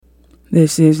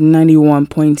This is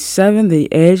 91.7 The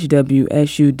Edge,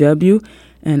 WSUW,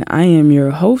 and I am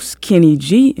your host, Kenny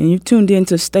G, and you've tuned in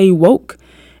to Stay Woke.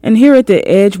 And here at The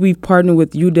Edge, we've partnered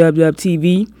with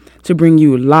UWW-TV to bring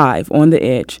you Live on the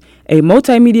Edge, a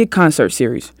multimedia concert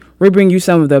series. We bring you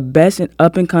some of the best and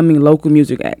up-and-coming local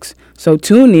music acts. So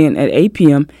tune in at 8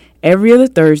 p.m. every other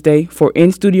Thursday for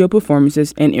in-studio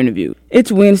performances and interviews. It's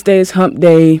Wednesday, it's hump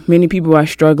day. Many people are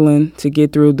struggling to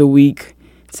get through the week.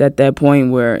 It's at that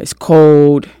point where it's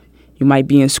cold. You might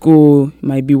be in school, you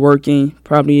might be working,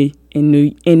 probably in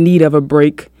need of a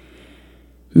break.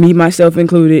 Me, myself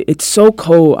included. It's so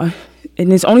cold,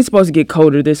 and it's only supposed to get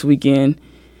colder this weekend.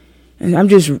 And I'm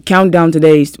just counting down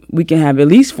today. We can have at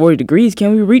least 40 degrees.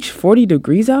 Can we reach 40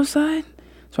 degrees outside?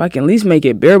 So I can at least make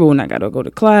it bearable when I got to go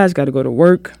to class, got to go to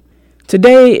work.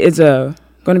 Today is going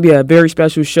to be a very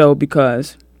special show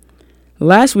because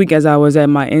last week as I was at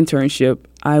my internship,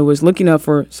 I was looking up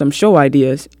for some show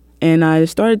ideas, and I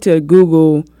started to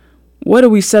Google, what do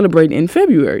we celebrate in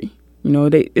February? You know,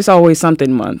 it's always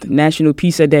something month. National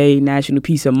Pizza Day, National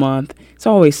Pizza Month. It's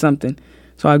always something.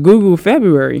 So I Googled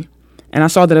February, and I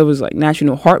saw that it was like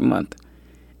National Heart Month.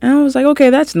 And I was like, okay,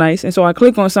 that's nice. And so I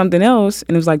click on something else,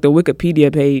 and it was like the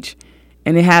Wikipedia page,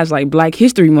 and it has like Black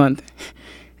History Month.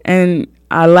 And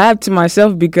I laughed to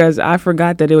myself because I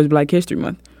forgot that it was Black History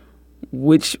Month,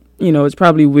 which, you know, is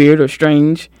probably weird or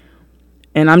strange.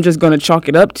 And I'm just going to chalk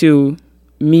it up to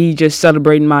me just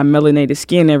celebrating my melanated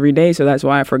skin every day, so that's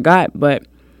why I forgot. But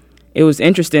it was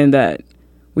interesting that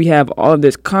we have all of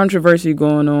this controversy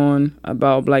going on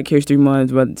about Black History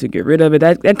Month, whether to get rid of it.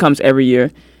 That comes every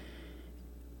year.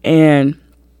 And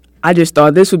I just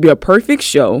thought this would be a perfect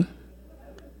show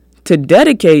to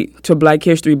dedicate to Black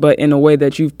history, but in a way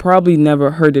that you've probably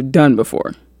never heard it done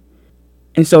before.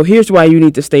 And so here's why you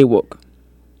need to stay woke.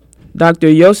 Dr.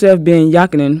 Yosef Ben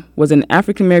Jochannan was an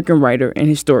African-American writer and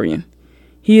historian.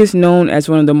 He is known as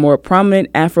one of the more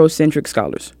prominent Afrocentric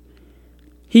scholars.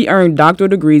 He earned doctoral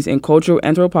degrees in cultural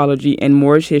anthropology and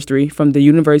Moorish history from the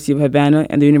University of Havana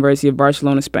and the University of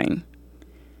Barcelona, Spain.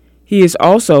 He is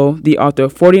also the author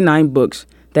of 49 books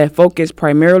that focus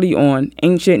primarily on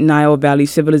ancient Nile Valley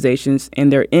civilizations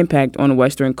and their impact on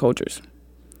Western cultures.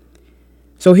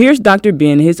 So here's Dr.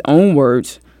 Ben, in his own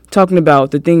words, talking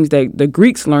about the things that the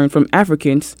Greeks learned from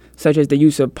Africans, such as the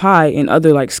use of pie and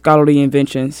other like scholarly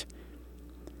inventions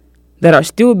that are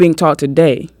still being taught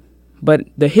today, but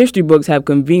the history books have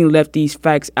conveniently left these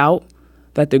facts out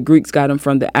that the Greeks got them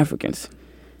from the Africans.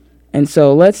 And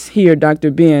so let's hear Dr.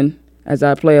 Ben as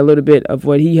I play a little bit of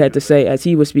what he had to say as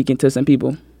he was speaking to some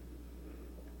people.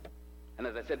 And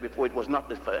as I said before, it was not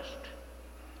the first.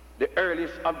 The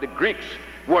earliest of the Greeks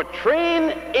were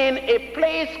trained in a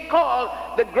place called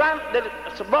the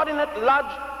subordinate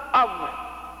lodge of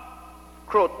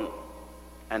Croton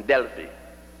and Delphi.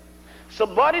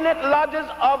 Subordinate lodges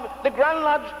of the Grand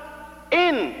Lodge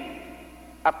in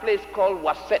a place called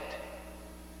Waset,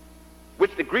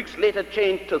 which the Greeks later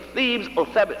changed to Thebes or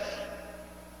Thebes.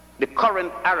 The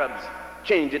current Arabs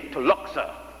changed it to Luxor.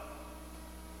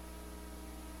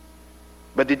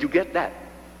 But did you get that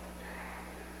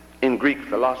in Greek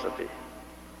philosophy?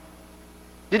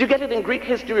 Did you get it in Greek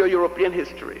history or European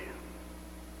history?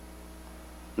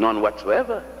 None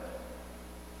whatsoever.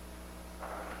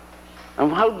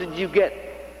 And how did you get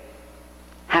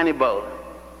Hannibal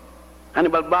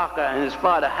Barca and his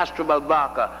father Hasdrubal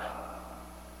Barca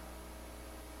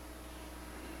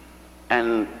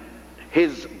and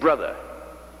his brother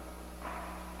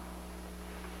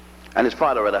and his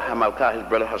father, rather, Hamilcar, his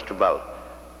brother Hasdrubal?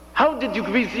 How did you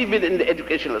receive it in the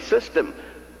educational system?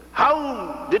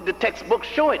 How did the textbook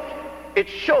show it? It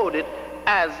showed it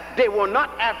as they were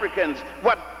not Africans.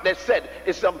 What they said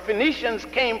is some Phoenicians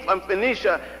came from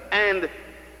Phoenicia, and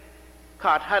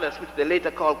Carthage, which they later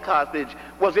called Carthage,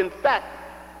 was in fact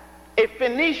a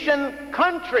Phoenician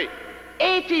country.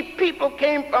 80 people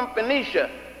came from Phoenicia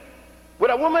with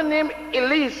a woman named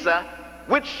Elisa,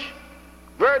 which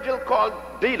Virgil called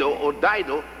Dido or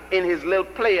Dido in his little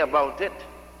play about it.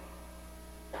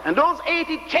 And those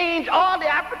 80 changed all the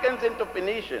Africans into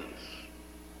Phoenicians.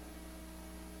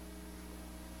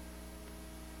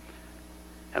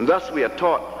 And thus we are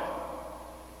taught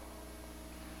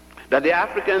that the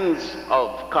Africans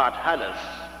of Carthage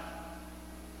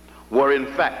were in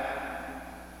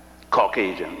fact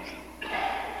Caucasians.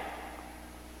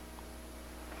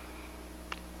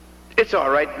 It's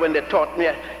all right when they taught me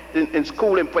in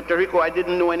school in Puerto Rico, I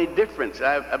didn't know any difference.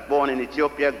 I'm born in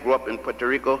Ethiopia, grew up in Puerto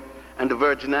Rico and the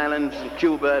Virgin Islands, and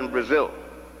Cuba and Brazil.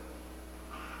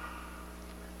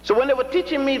 So when they were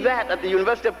teaching me that at the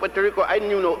University of Puerto Rico, I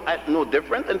knew no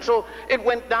different, and so it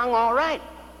went down all right.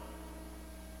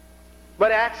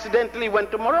 But I accidentally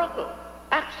went to Morocco,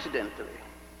 accidentally,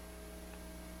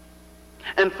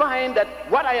 and find that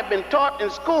what I had been taught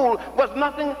in school was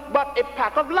nothing but a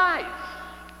pack of lies.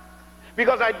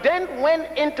 Because I then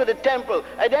went into the temple,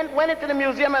 I then went into the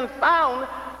museum and found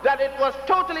that it was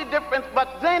totally different.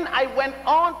 But then I went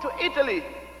on to Italy,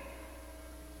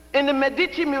 in the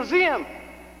Medici Museum,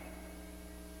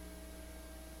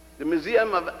 the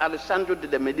Museum of Alessandro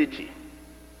de' Medici,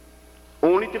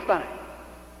 only to find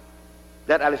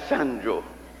that Alessandro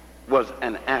was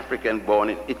an African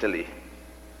born in Italy.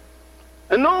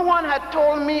 And no one had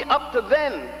told me up to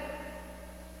then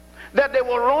that there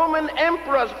were Roman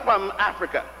emperors from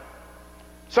Africa,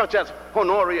 such as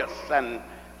Honorius and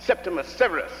Septimus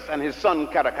Severus and his son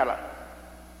Caracalla.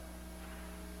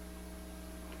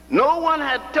 No one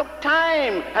had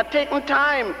taken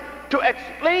time to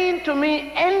explain to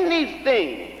me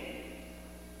anything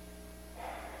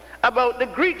about the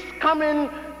Greeks coming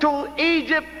to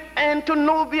Egypt and to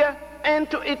Nubia and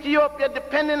to Ethiopia,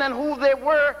 depending on who they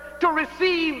were, to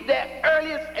receive their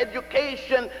earliest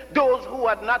education, those who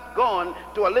had not gone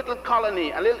to a little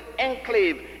colony, a little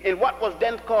enclave in what was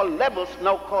then called Lebus,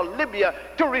 now called Libya,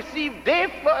 to receive their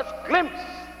first glimpse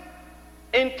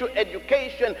into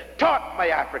education taught by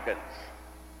Africans.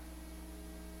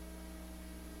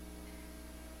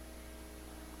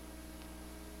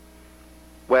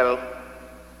 Well,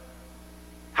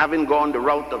 having gone the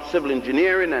route of civil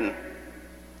engineering and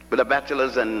with a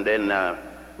bachelor's and then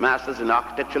master's in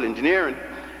architectural engineering,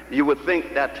 you would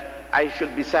think that I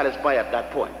should be satisfied at that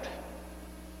point.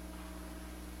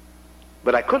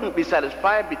 But I couldn't be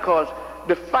satisfied because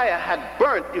the fire had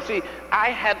burnt. You see,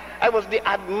 I was the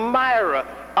admirer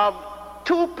of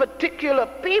two particular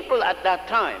people at that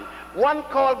time. One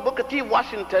called Booker T.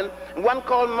 Washington and one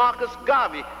called Marcus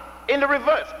Garvey. In the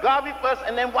reverse, Garvey first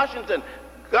and then Washington.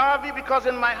 Garvey because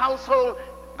in my household,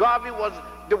 Garvey was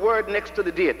the word next to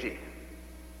the deity.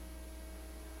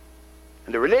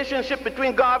 And the relationship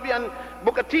between Garvey and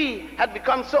Booker T had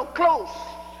become so close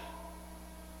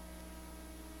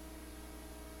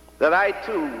that I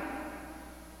too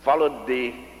followed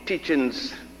the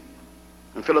teachings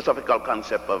and philosophical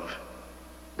concept of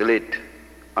the late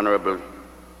Honorable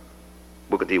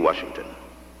Booker T. Washington.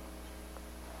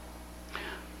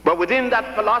 But within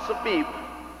that philosophy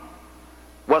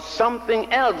was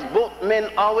something else both men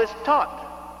always taught: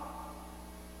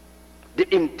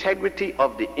 the integrity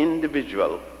of the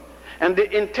individual. And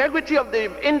the integrity of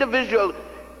the individual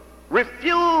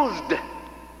refused,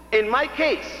 in my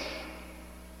case,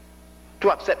 to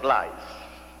accept lies,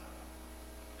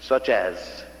 such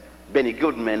as Benny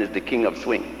Goodman is the king of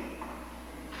swing,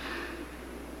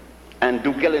 and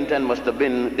Duke Ellington must have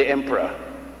been the emperor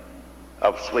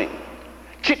of swing.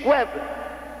 Chick Webb,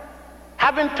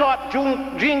 having taught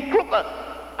Gene Krupa,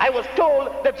 I was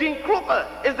told that Gene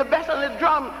Krupa is the best on the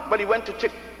drum, but he went to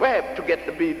Chick Webb to get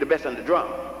to be the best on the drum.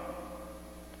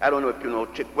 I don't know if you know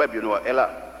Chick Webb, you know Ella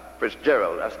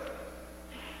Fitzgerald. That's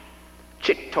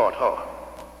Chick taught her.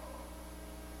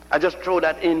 I just throw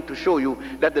that in to show you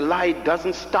that the lie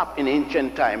doesn't stop in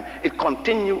ancient time. It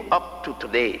continues up to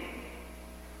today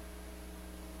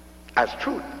as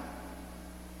truth.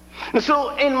 And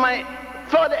so in my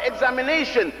further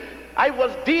examination, I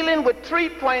was dealing with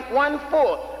 3.14.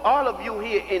 All of you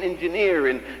here in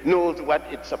engineering knows what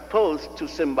it's supposed to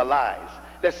symbolize.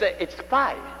 They say it's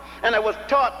pi. And I was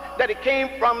taught that it came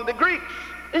from the Greeks.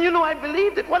 And you know, I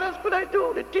believed it. What else could I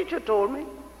do? The teacher told me.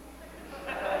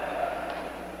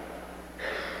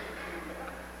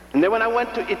 And then when I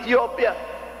went to Ethiopia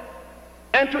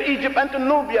and to Egypt and to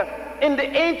Nubia, in the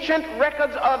ancient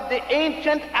records of the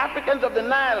ancient Africans of the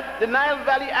Nile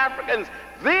Valley Africans,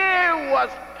 there was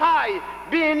pi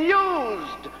being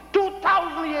used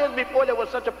 2,000 years before there was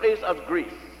such a place as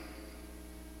Greece.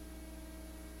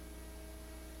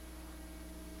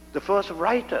 The first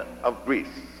writer of Greece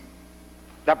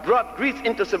that brought Greece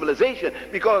into civilization,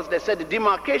 because they said the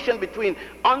demarcation between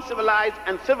uncivilized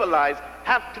and civilized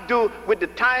have to do with the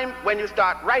time when you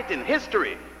start writing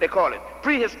history, they call it,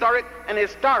 prehistoric and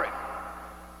historic.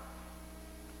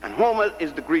 And Homer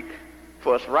is the Greek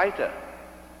first writer.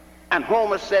 And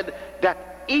Homer said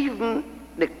that even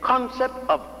the concept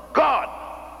of God,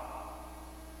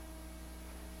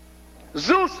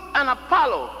 Zeus and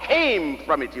Apollo, came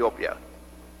from Ethiopia.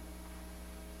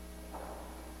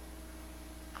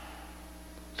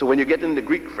 So when you get in the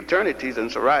Greek fraternities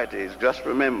and sororities, just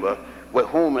remember what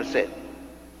Homer said.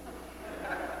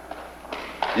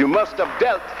 You must have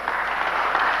dealt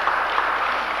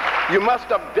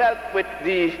with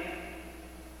the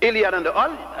Iliad and the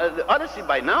Odyssey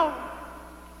by now.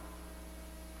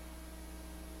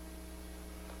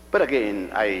 But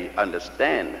again, I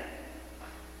understand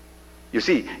You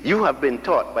see, you have been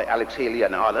taught by Alex Haley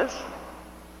and others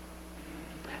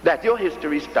that your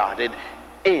history started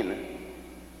in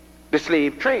the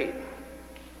slave trade.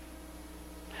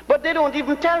 But they don't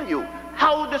even tell you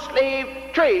how the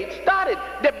slave trade started.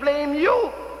 They blame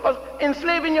you for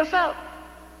enslaving yourself.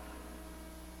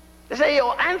 They say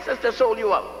your ancestors sold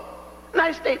you out.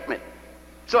 Nice statement.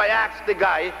 So I asked the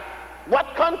guy,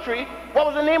 what country, what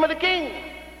was the name of the king?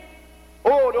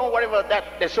 Oh, don't worry about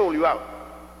that, they sold you out.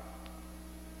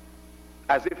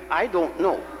 As if I don't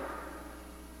know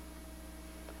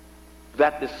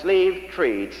that the slave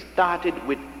trade started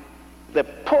with the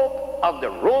Pope of the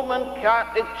Roman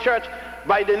Catholic Church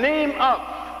by the name of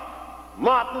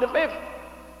Martin V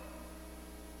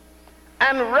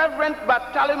and Reverend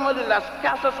Bartolomé de las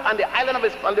Casas on the island of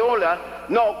Hispaniola,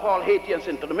 now called Haiti and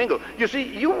Santo Domingo. You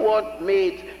see,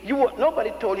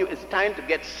 nobody told you it's time to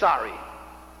get sorry,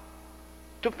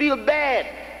 to feel bad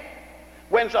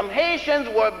when some Haitians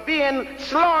were being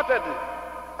slaughtered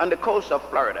on the coast of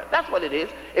Florida. That's what it is.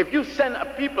 If you send a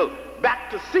people back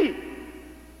to sea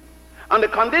on the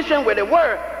condition where they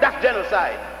were, that's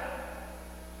genocide.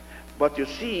 But you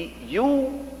see,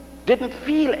 you didn't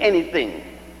feel anything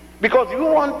because you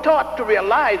weren't taught to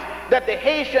realize that the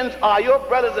Haitians are your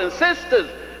brothers and sisters,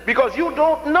 because you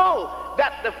don't know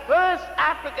that the first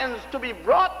Africans to be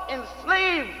brought in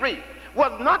slavery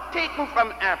was not taken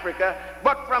from Africa,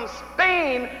 but from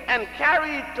Spain and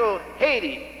carried to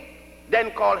Haiti, then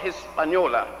called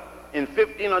Hispaniola, in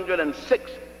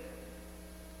 1506,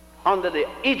 under the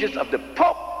aegis of the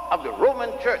Pope of the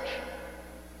Roman Church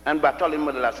and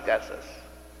Bartolomé de las Casas.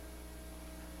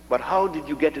 But how did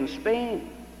you get in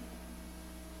Spain?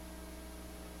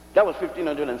 That was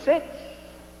 1506.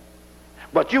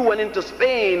 But you went into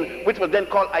Spain, which was then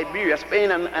called Iberia,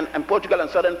 Spain and Portugal and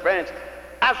southern France,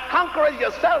 as conquerors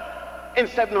yourself in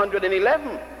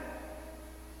 711,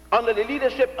 under the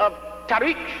leadership of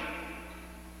Tariq,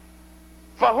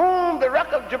 for whom the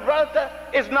Rock of Gibraltar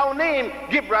is now named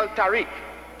Gibraltariq.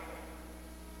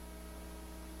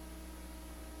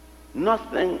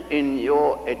 Nothing in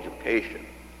your education,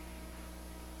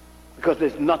 because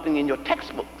there's nothing in your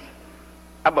textbooks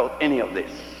about any of this.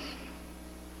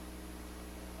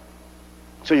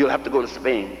 So you'll have to go to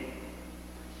Spain.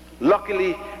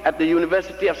 Luckily, at the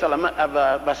University of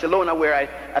Barcelona, where I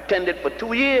attended for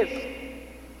 2 years,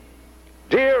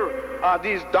 there are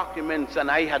these documents, and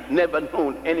I had never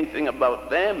known anything about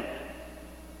them.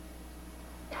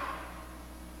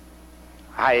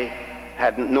 I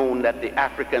hadn't known that the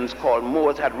Africans called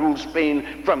Moors had ruled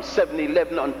Spain from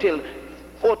 711 until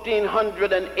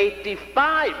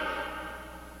 1485.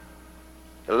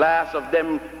 The last of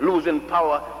them losing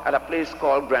power at a place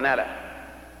called Granada.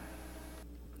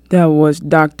 That was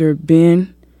Dr.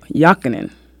 Ben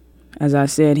Yakinen. As I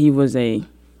said, he was a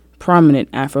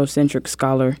prominent Afrocentric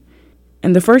scholar.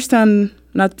 And the first time,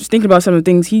 not just thinking about some of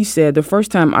the things he said, the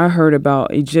first time I heard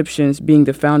about Egyptians being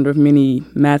the founder of many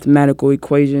mathematical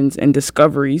equations and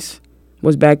discoveries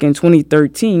was back in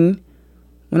 2013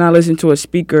 when I listened to a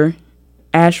speaker,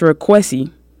 Ashra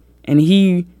Kwesi, and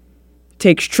he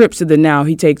takes trips to the Nile.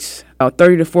 He takes about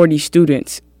 30 to 40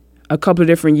 students a couple of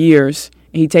different years,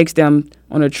 and he takes them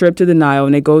on a trip to the Nile,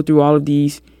 and they go through all of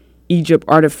these Egyptian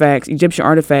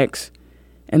artifacts,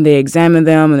 and they examine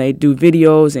them, and they do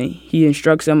videos, and he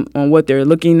instructs them on what they're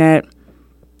looking at.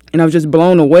 And I was just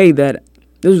blown away that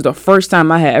this was the first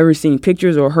time I had ever seen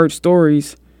pictures or heard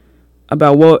stories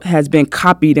about what has been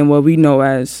copied in what we know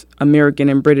as American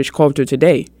and British culture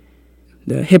today.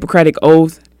 The Hippocratic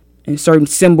Oath and certain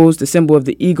symbols, the symbol of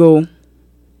the eagle,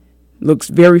 looks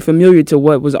very familiar to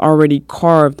what was already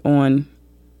carved on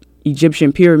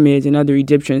Egyptian pyramids and other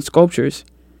Egyptian sculptures.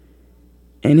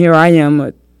 And here I am,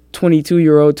 a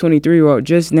 22-year-old, 23-year-old,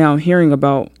 just now hearing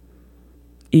about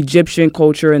Egyptian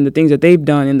culture and the things that they've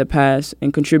done in the past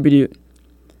and contributed.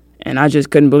 And I just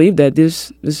couldn't believe that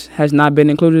this has not been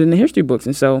included in the history books.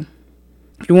 And so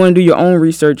if you want to do your own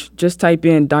research, just type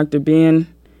in Dr.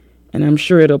 Ben, and I'm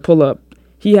sure it'll pull up.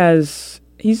 He's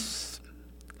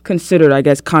considered, I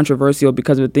guess, controversial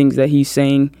because of the things that he's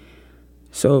saying.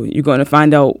 So you're going to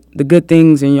find out the good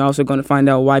things, and you're also going to find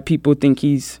out why people think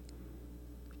he's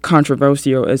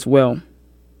controversial as well.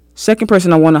 Second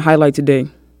person I want to highlight today,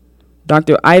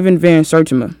 Dr. Ivan van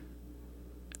Sertima.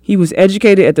 He was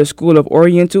educated at the School of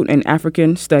Oriental and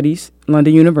African Studies,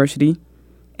 London University,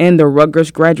 and the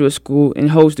Rutgers Graduate School, and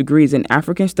holds degrees in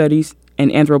African Studies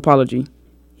and Anthropology.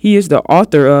 He is the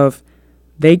author of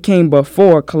They Came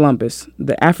Before Columbus,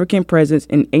 The African Presence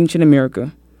in Ancient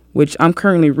America, which I'm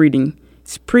currently reading.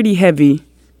 It's pretty heavy.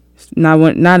 It's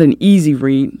not an easy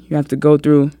read. You have to go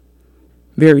through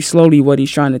very slowly what he's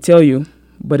trying to tell you.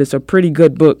 but it's a pretty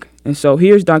good book. And so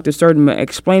here's Dr. Sertima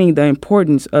explaining the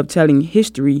importance of telling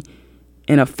history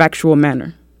in a factual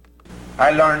manner.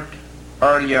 I learned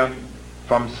earlier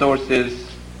from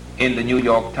sources in the New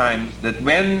York Times that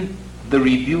when the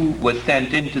review was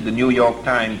sent into the New York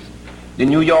Times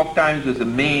was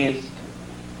amazed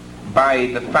by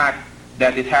the fact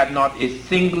that it had not a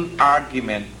single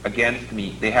argument against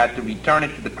me. They had to return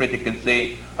it to the critic and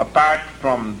say, apart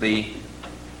from the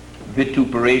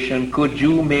vituperation, could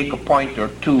you make a point or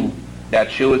two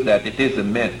that shows that it is a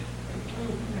myth?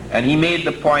 And he made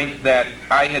the point that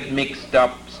I had mixed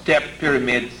up step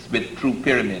pyramids with true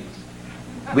pyramids,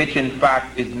 which in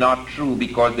fact is not true,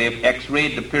 because they have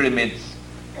x-rayed the pyramids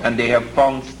and they have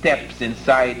found steps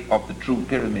inside of the true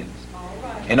pyramids.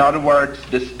 In other words,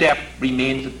 the step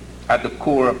remains at the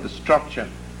core of the structure.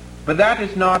 But that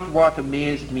is not what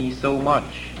amazed me so much.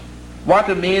 What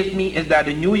amazed me is that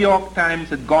the New York Times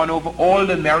had gone over all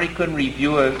the American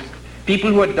reviewers,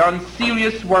 people who had done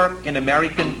serious work in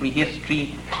American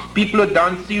prehistory, people who had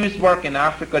done serious work in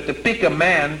Africa, to pick a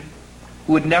man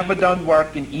who had never done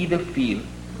work in either field,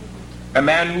 a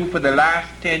man who for the last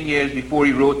 10 years before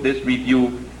he wrote this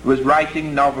review was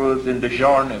writing novels in the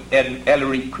genre of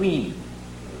Ellery Queen,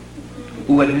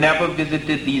 who had never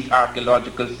visited these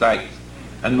archaeological sites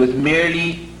and was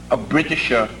merely a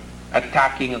Britisher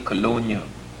attacking a colonial.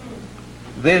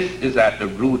 This is at the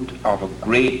root of a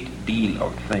great deal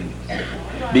of things,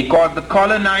 because the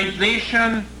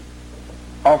colonization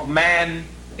of man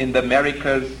in the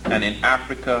Americas and in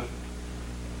Africa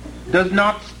does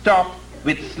not stop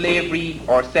with slavery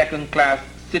or second-class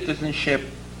citizenship.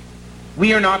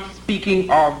 We are not speaking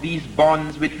of these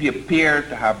bonds which we appear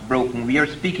to have broken. We are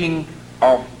speaking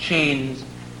of chains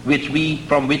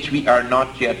from which we are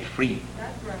not yet free.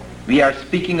 We are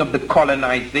speaking of the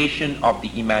colonization of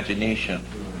the imagination.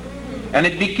 And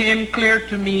it became clear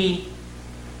to me,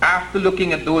 after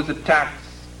looking at those attacks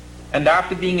and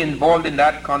after being involved in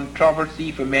that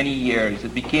controversy for many years,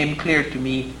 it became clear to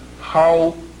me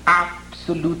how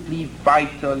absolutely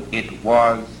vital it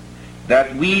was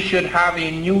that we should have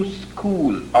a new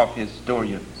school of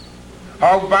historians.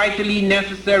 How vitally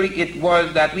necessary it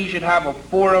was that we should have a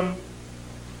forum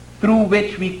through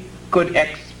which we could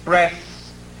express,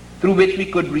 through which we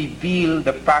could reveal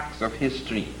the facts of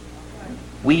history.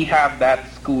 We have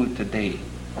that school today.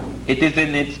 It is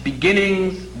in its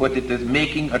beginnings, but it is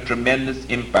making a tremendous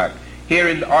impact. Here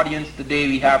in the audience today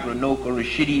we have Runoko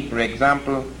Rashidi, for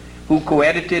example, who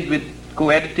co-edited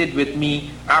with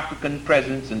me African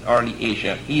Presence in Early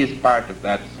Asia. He is part of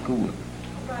that school.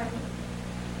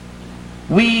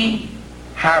 We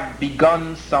have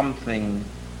begun something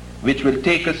which will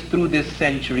take us through this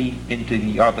century into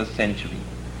the other century.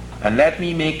 And let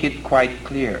me make it quite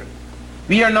clear.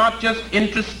 We are not just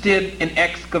interested in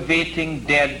excavating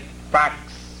dead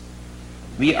facts.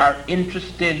 We are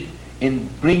interested in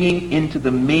bringing into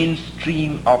the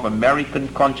mainstream of American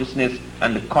consciousness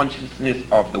and the consciousness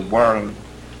of the world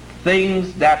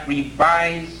things that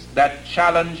revise, that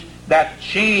challenge, that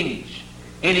change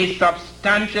in a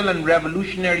substantial and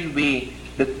revolutionary way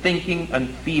the thinking and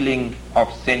feeling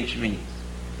of centuries.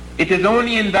 It is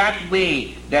only in that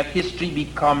way that history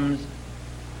becomes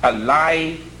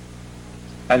alive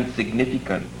and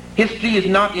significant. History is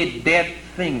not a dead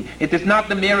thing. It is not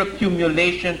the mere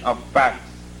accumulation of facts.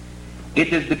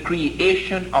 It is the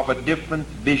creation of a different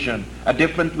vision, a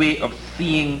different way of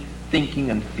seeing,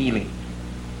 thinking, and feeling.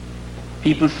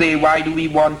 People say, why do we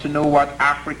want to know what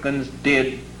Africans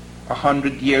did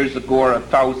 100 years ago or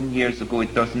 1,000 years ago?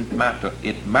 It doesn't matter.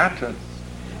 It matters.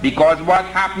 Because what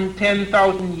happened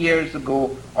 10,000 years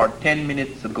ago or 10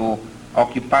 minutes ago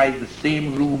occupies the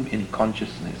same room in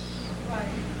consciousness.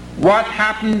 What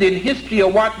happened in history,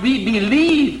 or what we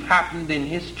believe happened in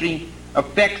history,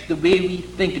 affects the way we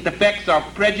think. It affects our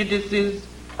prejudices,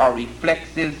 our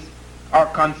reflexes, our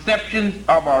conceptions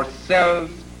of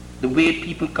ourselves, the way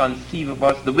people conceive of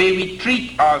us, the way we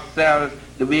treat ourselves,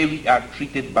 the way we are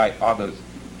treated by others.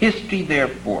 History,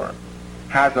 therefore,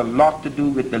 has a lot to do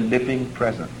with the living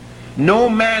present. No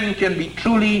man can be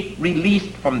truly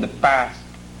released from the past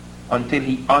until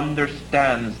he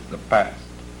understands the past.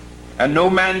 And no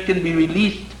man can be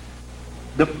released.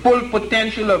 The full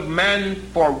potential of man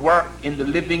for work in the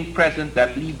living present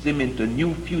that leads him into a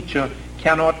new future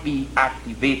cannot be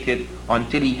activated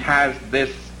until he has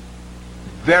this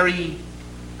very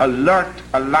alert,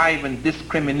 alive, and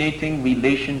discriminating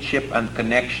relationship and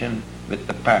connection with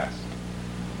the past.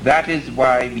 That is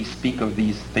why we speak of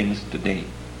these things today.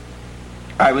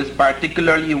 I was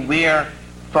particularly aware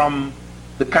from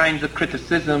the kinds of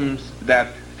criticisms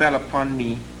that fell upon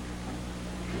me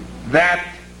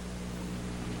that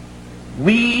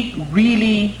we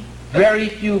really, very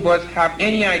few of us have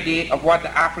any idea of what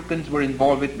the Africans were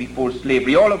involved with before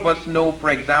slavery. All of us know, for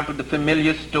example, the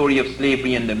familiar story of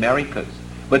slavery in the Americas.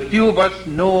 But few of us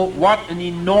know what an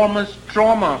enormous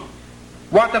trauma,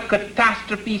 what a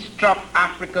catastrophe struck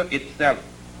Africa itself.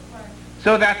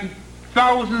 So that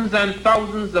thousands and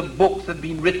thousands of books have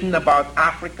been written about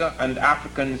Africa and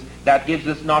Africans that gives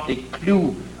us not a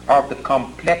clue of the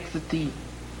complexity,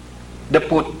 the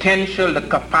potential, the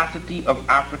capacity of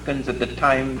Africans at the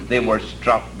time they were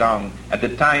struck down, at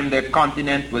the time their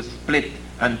continent was split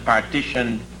and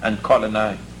partitioned and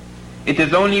colonized. It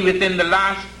is only within the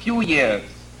last few years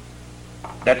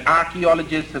that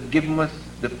archaeologists have given us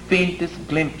the faintest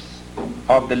glimpse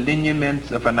of the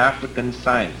lineaments of an African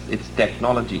science, its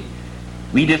technology.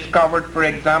 We discovered, for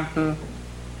example,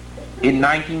 in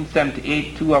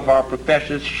 1978, two of our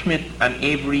professors, Schmidt and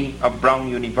Avery of Brown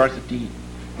University,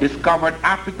 discovered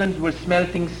Africans were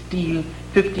smelting steel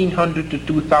 1,500 to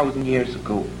 2,000 years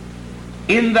ago.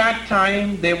 In that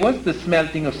time, there was the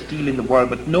smelting of steel in the world,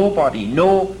 but nobody,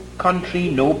 no country,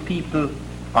 no people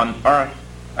on earth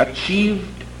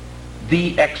achieved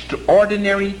the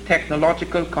extraordinary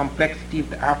technological complexity of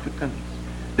the Africans.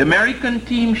 The American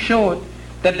team showed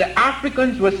that the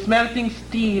Africans were smelting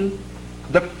steel,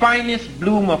 the finest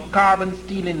bloom of carbon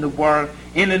steel in the world,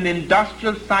 in an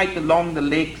industrial site along the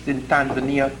lakes in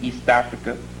Tanzania, East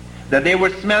Africa, that they were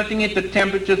smelting it at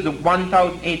temperatures of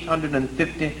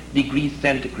 1,850 degrees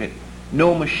centigrade.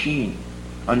 No machine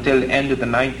until the end of the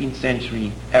 19th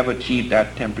century ever achieved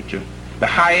that temperature. The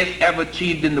highest ever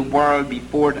achieved in the world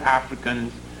before the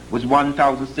Africans was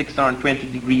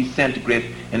 1,620 degrees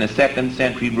centigrade in a 2nd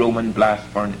century Roman blast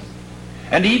furnace.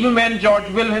 And even when George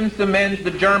Wilhelm Siemens,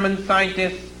 the German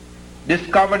scientist,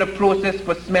 discovered a process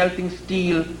for smelting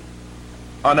steel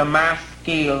on a mass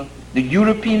scale, the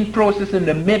European process in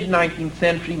the mid-19th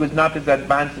century was not as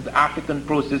advanced as the African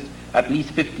process at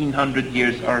least 1,500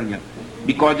 years earlier.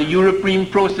 Because the European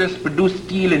process produced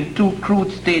steel in two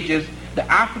crude stages, the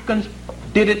Africans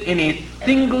did it in a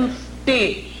single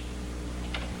stage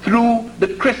through the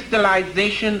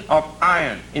crystallization of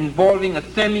iron, involving a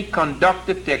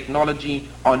semiconductor technology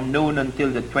unknown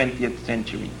until the 20th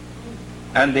century.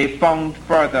 And they found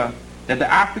further that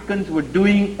the Africans were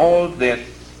doing all this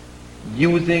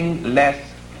using less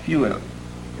fuel.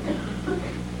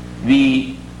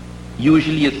 We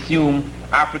usually assume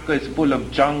Africa is full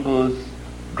of jungles,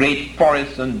 great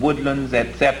forests and woodlands,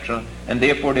 etc., and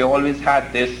therefore they always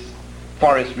had this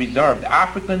forest reserve. The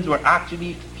Africans were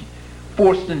actually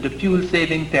forced into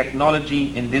fuel-saving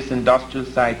technology in this industrial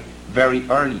site very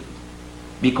early.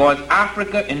 Because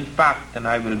Africa, in fact, and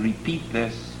I will repeat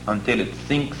this until it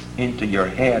sinks into your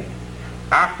head,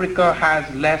 Africa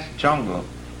has less jungle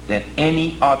than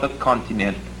any other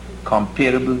continent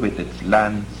comparable with its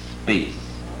land space.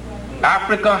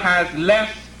 Africa has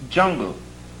less jungle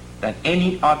than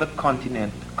any other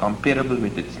continent comparable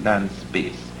with its land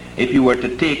space. If you were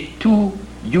to take two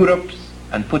Europes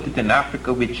and put it in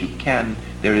Africa, which you can,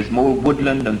 there is more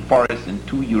woodland and forest in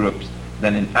two Europes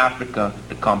than in Africa,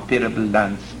 the comparable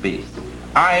land space.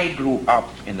 I grew up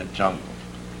in a jungle.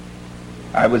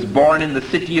 I was born in the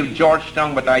city of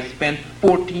Georgetown, but I spent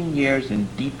 14 years in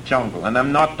deep jungle. And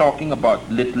I'm not talking about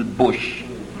little bush.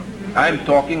 I'm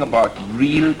talking about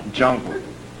real jungle.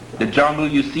 The jungle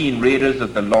you see in Raiders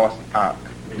of the Lost Ark.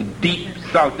 The deep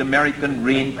South American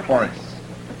rainforest.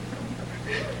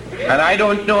 And I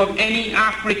don't know of any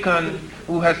African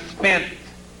who has spent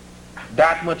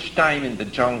that much time in the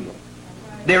jungle.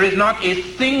 There is not a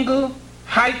single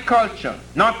high culture,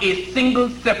 not a single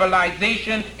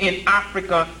civilization in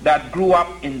Africa that grew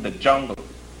up in the jungle.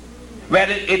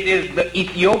 Whether it is the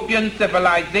Ethiopian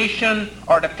civilization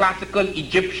or the classical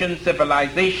Egyptian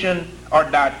civilization or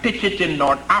the Artichit in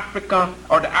North Africa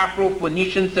or the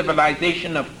Afro-Phoenician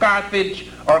civilization of Carthage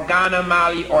or Ghana,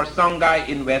 Mali or Songhai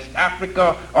in West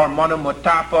Africa or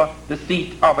Monomotapa, the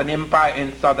seat of an empire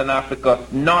in Southern Africa,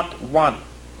 not one.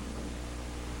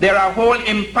 There are whole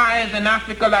empires in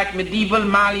Africa like medieval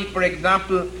Mali, for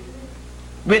example,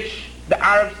 which the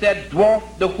Arabs said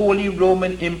dwarfed the Holy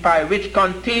Roman Empire, which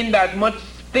contained as much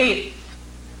space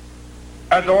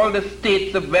as all the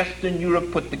states of Western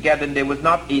Europe put together, and there was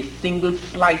not a single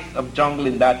slice of jungle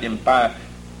in that empire.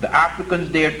 The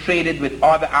Africans there traded with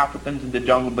other Africans in the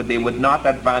jungle, but they would not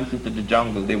advance into the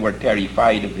jungle. They were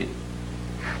terrified of it.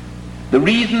 The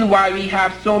reason why we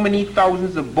have so many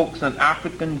thousands of books on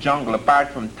African jungle, apart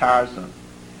from Tarzan,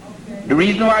 the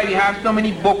reason why we have so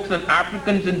many books on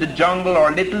Africans in the jungle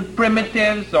or little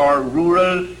primitives or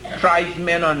rural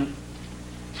tribesmen on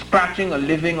scratching a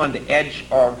living on the edge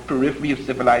or periphery of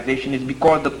civilization is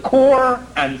because the core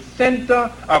and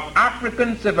center of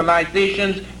African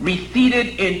civilizations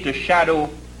receded into shadow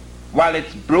while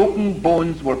its broken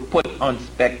bones were put on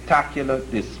spectacular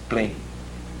display.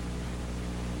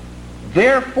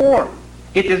 Therefore,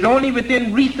 it is only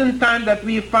within recent time that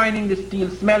we are finding the steel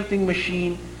smelting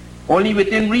machine, only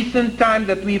within recent time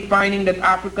that we are finding that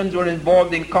Africans were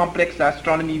involved in complex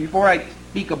astronomy. Before I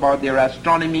speak about their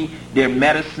astronomy, their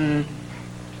medicine,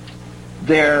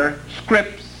 their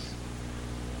scripts,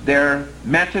 their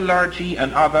metallurgy,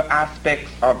 and other aspects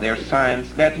of their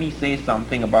science, let me say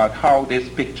something about how this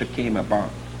picture came about.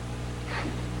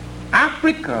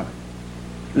 Africa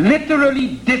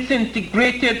literally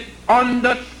disintegrated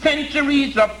under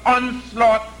centuries of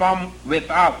onslaught from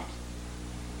without.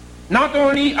 Not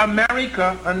only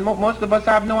America, and most of us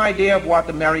have no idea of what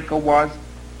America was.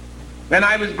 When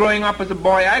I was growing up as a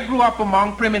boy, I grew up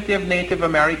among primitive Native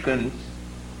Americans.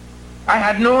 I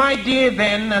had no idea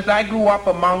then, as I grew up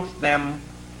amongst them,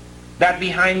 that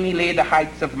behind me lay the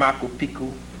heights of Machu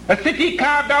Picchu, a city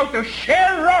carved out of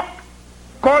sheer rock,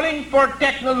 calling for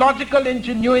technological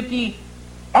ingenuity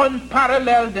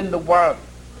unparalleled in the world.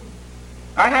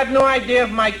 I had no idea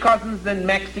of my cousins in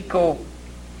Mexico.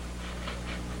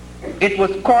 It was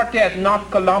Cortez,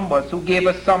 not Columbus, who gave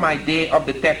us some idea of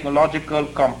the technological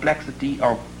complexity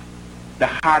of the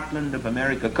heartland of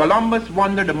America. Columbus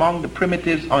wandered among the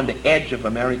primitives on the edge of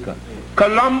America.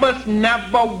 Columbus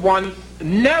never once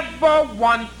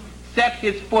set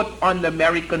his foot on the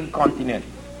American continent.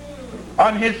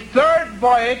 On his third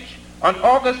voyage, on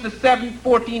August the 7th,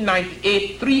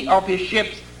 1498, 3 of his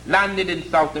ships landed in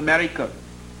South America.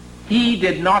 He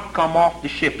did not come off the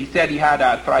ship. He said he had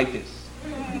arthritis.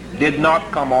 Did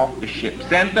not come off the ship.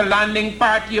 Sent the landing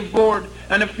party aboard,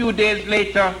 and a few days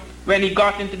later, when he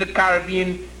got into the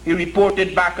Caribbean, he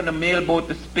reported back on a mailboat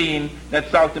to Spain that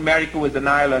South America was an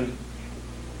island,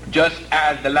 just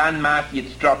as the landmass he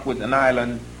had struck was an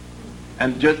island,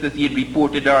 and just as he had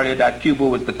reported earlier that Cuba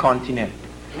was the continent,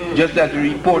 just as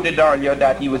he reported earlier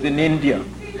that he was in India,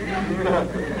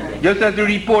 just as he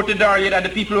reported earlier that the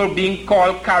people were being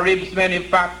called Caribs, when in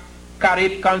fact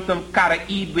Carib comes from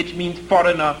Caraib, which means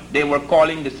foreigner. They were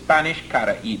calling the Spanish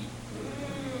Caraib.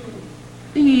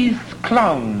 These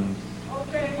clowns,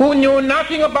 who knew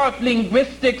nothing about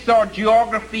linguistics or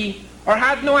geography, or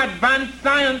had no advanced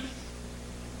science,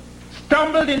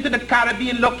 stumbled into the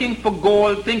Caribbean looking for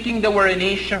gold, thinking they were in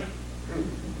Asia.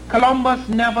 Columbus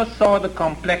never saw the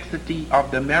complexity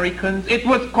of the Americans. It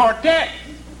was Cortez,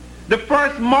 the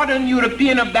first modern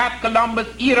European of that Columbus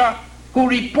era, who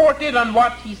reported on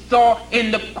what he saw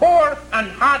in the core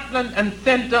and heartland and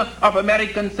center of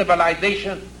American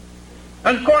civilization.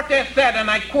 And Cortez said, and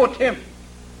I quote him,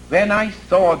 "When I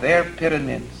saw their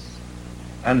pyramids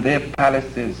and their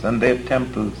palaces and their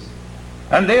temples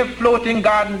and their floating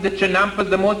gardens, the chinampas,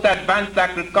 the most advanced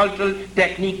agricultural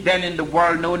technique then in the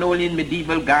world, known only in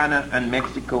medieval Ghana and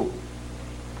Mexico,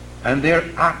 and their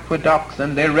aqueducts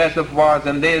and their reservoirs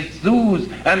and their zoos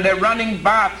and their running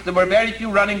baths," there were very few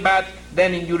running baths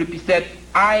then in Europe, he said,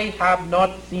 "I have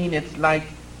not seen its like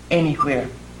anywhere."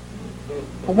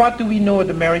 But what do we know of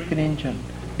the American Indian?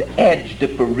 The edge, the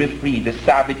periphery, the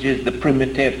savages, the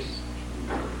primitives.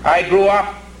 I grow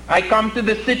up, I come to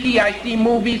the city, I see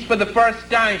movies for the first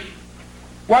time.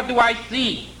 What do I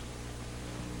see?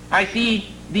 I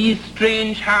see these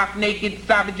strange half-naked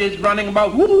savages running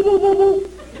about, woo, woo, woo, woo, woo.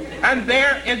 And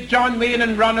there is John Wayne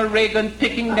and Ronald Reagan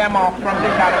picking them off from the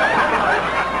shadow.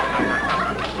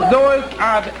 Those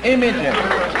are the images.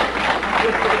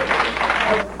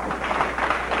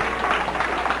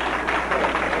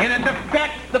 And it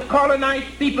affects the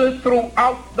colonized people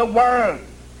throughout the world.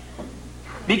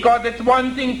 Because it's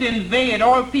one thing to invade.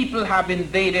 All people have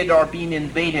invaded or been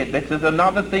invaded. This is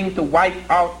another thing to wipe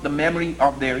out the memory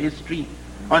of their history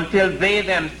until they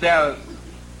themselves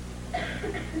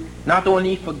not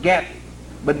only forget,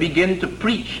 but begin to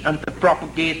preach and to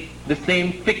propagate the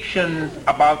same fictions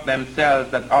about themselves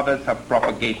that others have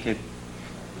propagated.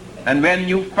 And when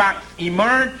new facts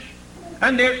emerge,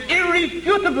 and they're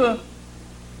irrefutable,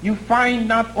 you find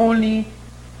not only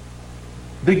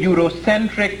the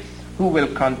Eurocentrics who will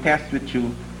contest with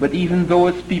you, but even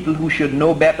those people who should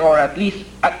know better, or at least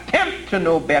attempt to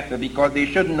know better, because they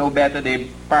shouldn't know better, they're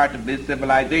part of this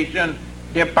civilization,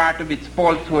 they're part of its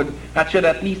falsehood, that should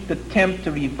at least attempt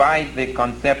to revise their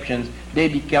conceptions, they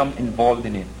become involved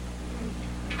in it.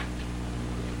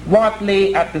 What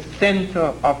lay at the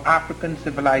center of African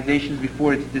civilizations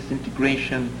before its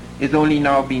disintegration is only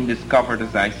now being discovered,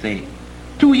 as I say.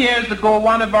 2 years ago,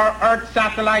 one of our Earth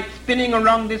satellites spinning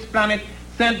around this planet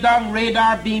sent down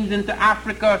radar beams into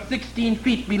Africa 16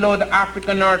 feet below the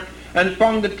African Earth and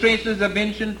found the traces of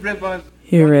ancient rivers.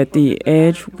 Here at The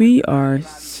Edge, we are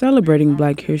celebrating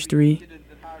Black history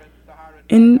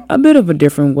in a bit of a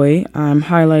different way. I'm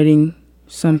highlighting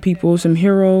some people, some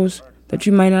heroes that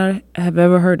you might not have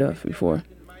ever heard of before.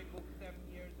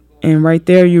 And right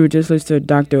there, you were just listening to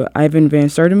Dr. Ivan Van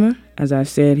Sertima. As I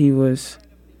said, he was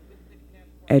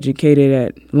educated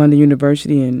at London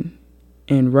University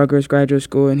and Rutgers Graduate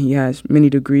School, and he has many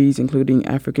degrees, including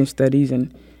African Studies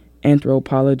and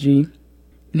Anthropology.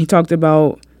 And he talked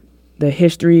about the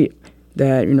history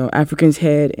that, Africans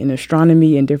had in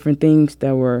astronomy and different things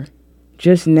that were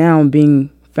just now being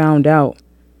found out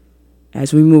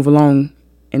as we move along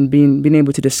and being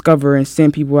able to discover and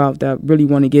send people out that really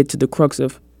want to get to the crux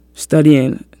of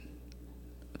studying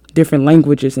different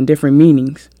languages and different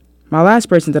meanings. My last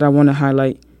person that I want to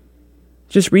highlight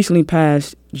just recently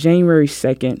passed January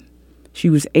 2nd. She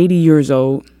was 80 years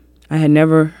old. I had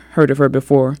never heard of her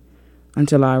before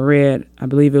until I read, I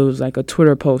believe it was like a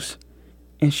Twitter post.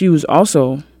 And she was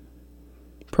also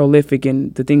prolific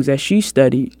in the things that she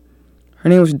studied. Her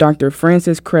name was Dr.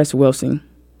 Frances Cress Welsing.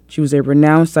 She was a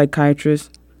renowned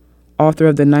psychiatrist, author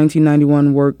of the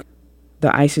 1991 work,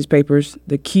 The ISIS Papers,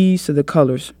 The Keys to the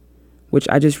Colors, which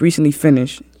I just recently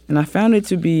finished. And I found it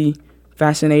to be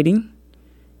fascinating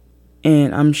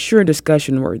and I'm sure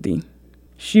discussion worthy.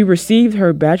 She received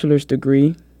her bachelor's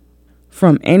degree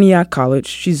from Antioch College.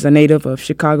 She's a native of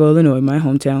Chicago, Illinois, my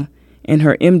hometown, and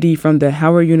her MD from the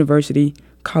Howard University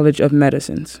College of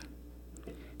Medicines.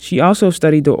 She also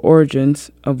studied the origins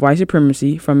of white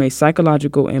supremacy from a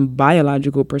psychological and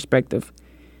biological perspective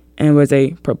and was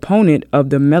a proponent of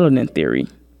the melanin theory,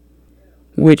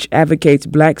 which advocates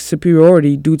black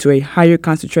superiority due to a higher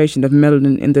concentration of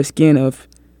melanin in the skin of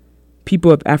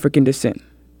people of African descent.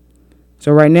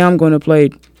 So right now I'm going to play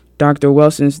Dr.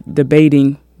 Welsing's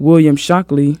debating William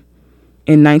Shockley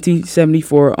in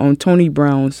 1974 on Tony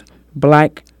Brown's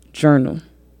Black Journal.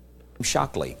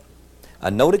 Shockley, a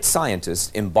noted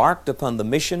scientist, embarked upon the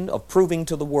mission of proving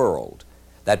to the world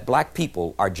that black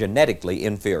people are genetically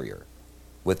inferior,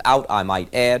 without, I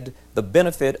might add, the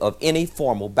benefit of any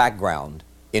formal background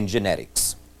in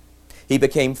genetics. He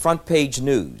became front-page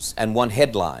news and won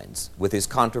headlines with his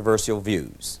controversial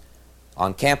views.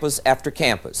 On campus after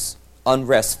campus,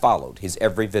 unrest followed his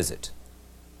every visit.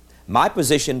 My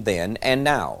position then and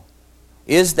now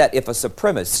is that if a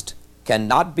supremacist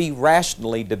cannot be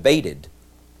rationally debated,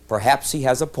 perhaps he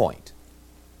has a point.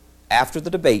 After the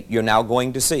debate you're now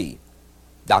going to see,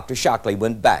 Dr. Shockley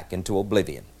went back into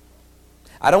oblivion.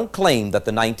 I don't claim that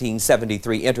the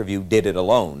 1973 interview did it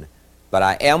alone, but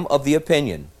I am of the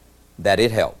opinion that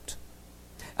it helped.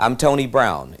 I'm Tony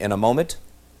Brown. In a moment,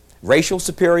 Racial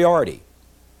Superiority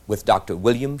with Dr.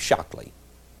 William Shockley.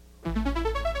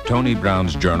 Tony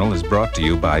Brown's Journal is brought to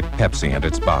you by Pepsi and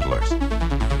its bottlers.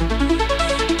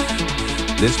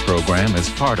 This program is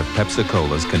part of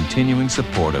Pepsi-Cola's continuing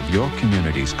support of your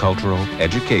community's cultural,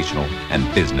 educational,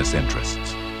 and business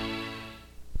interests.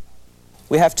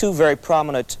 We have two very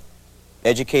prominent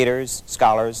educators,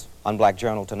 scholars on Black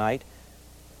Journal tonight,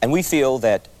 and we feel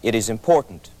that it is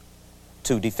important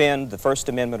to defend the First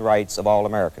Amendment rights of all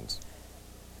Americans.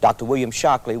 Dr. William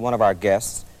Shockley, one of our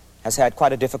guests, has had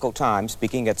quite a difficult time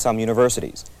speaking at some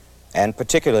universities, and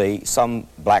particularly some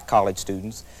black college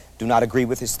students do not agree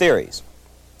with his theories.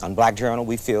 On Black Journal,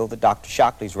 we feel that Dr.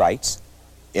 Shockley's rights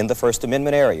in the First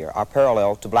Amendment area are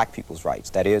parallel to black people's rights.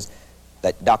 That is,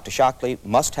 that Dr. Shockley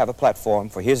must have a platform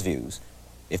for his views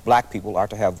if black people are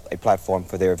to have a platform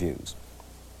for their views.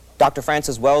 Dr.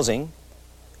 Frances Welsing,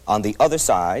 on the other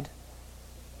side,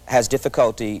 has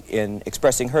difficulty in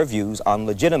expressing her views on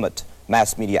legitimate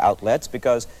mass media outlets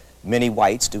because many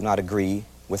whites do not agree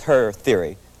with her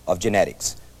theory of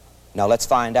genetics. Now let's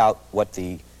find out what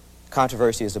the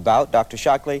controversy is about. Dr.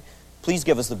 Shockley, please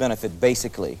give us the benefit,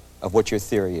 basically, of what your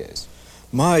theory is.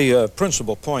 My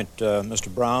principal point,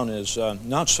 Mr. Brown, is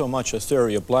not so much a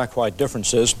theory of black-white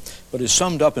differences, but is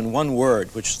summed up in one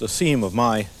word, which is the theme of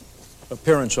my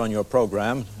appearance on your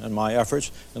program and my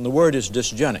efforts, and the word is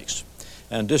dysgenics.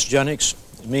 And dysgenics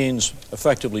means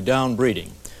effectively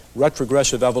downbreeding,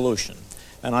 retrogressive evolution.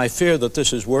 And I fear that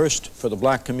this is worst for the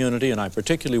black community, and I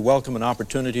particularly welcome an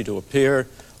opportunity to appear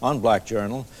on Black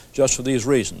Journal just for these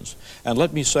reasons. And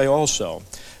let me say also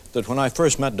that when I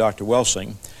first met Dr.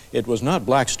 Welsing, it was not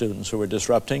black students who were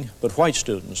disrupting, but white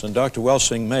students. And Dr.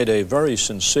 Welsing made a very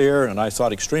sincere and I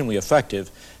thought extremely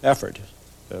effective effort,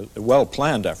 a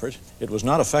well-planned effort. It was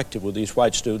not effective with these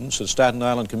white students at Staten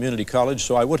Island Community College,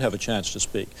 so I would have a chance to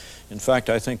speak. In fact,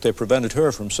 I think they prevented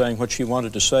her from saying what she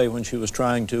wanted to say when she was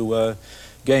trying to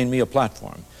gain me a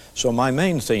platform. So my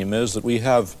main theme is that we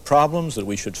have problems that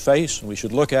we should face and we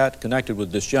should look at connected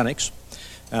with dysgenics,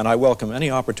 and I welcome any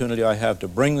opportunity I have to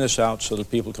bring this out so that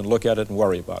people can look at it and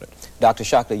worry about it. Dr.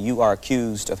 Shockley, you are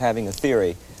accused of having a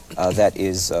theory that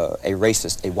is a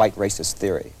white racist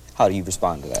theory. How do you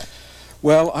respond to that?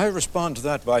 Well, I respond to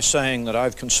that by saying that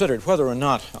I've considered whether or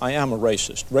not I am a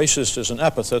racist. Racist is an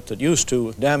epithet that used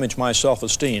to damage my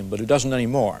self-esteem, but it doesn't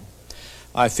anymore.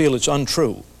 I feel it's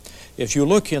untrue. If you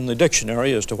look in the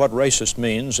dictionary as to what racist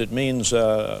means, it means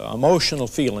emotional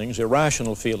feelings,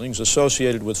 irrational feelings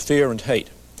associated with fear and hate.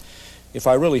 If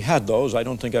I really had those, I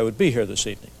don't think I would be here this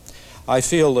evening. I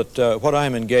feel that what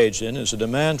I'm engaged in is a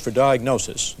demand for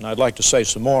diagnosis, and I'd like to say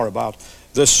some more about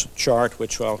this chart,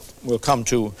 which we'll come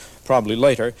to probably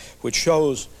later, which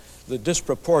shows the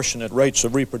disproportionate rates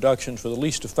of reproduction for the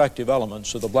least effective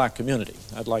elements of the black community.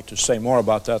 I'd like to say more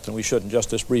about that than we should in just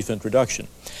this brief introduction.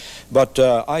 But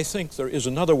I think there is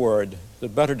another word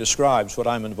that better describes what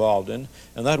I'm involved in,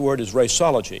 and that word is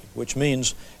raceology, which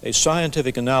means a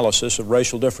scientific analysis of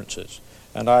racial differences.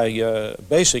 And I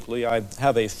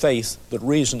have a faith that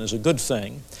reason is a good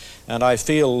thing, and I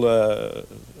feel,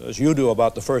 as you do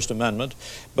about the First Amendment,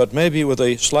 but maybe with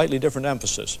a slightly different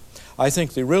emphasis. I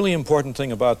think the really important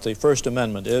thing about the First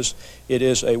Amendment is it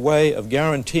is a way of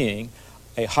guaranteeing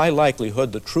a high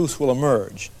likelihood that truth will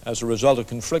emerge as a result of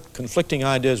conflicting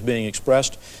ideas being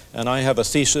expressed, and I have a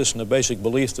thesis and a basic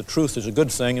belief that truth is a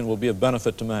good thing and will be of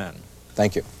benefit to man.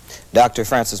 Thank you. Dr.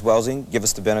 Frances Welsing, give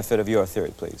us the benefit of your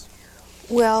theory, please.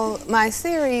 Well, my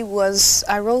theory was,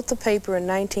 I wrote the paper in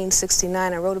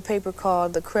 1969. I wrote a paper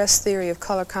called The Crest Theory of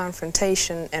Color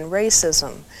Confrontation and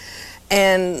Racism.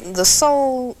 And the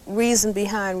sole reason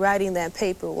behind writing that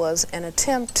paper was an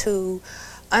attempt to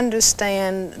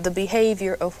understand the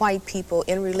behavior of white people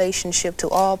in relationship to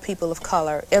all people of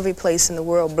color, every place in the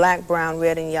world, black, brown,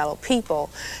 red, and yellow people.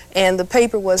 And the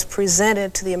paper was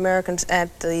presented to the Americans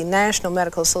at the National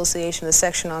Medical Association, the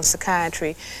section on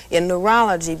psychiatry in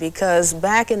neurology, because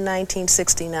back in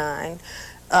 1969,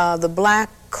 the Black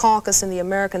Caucus in the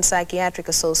American Psychiatric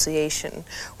Association,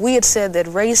 we had said that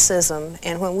racism,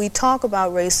 and when we talk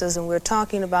about racism, we're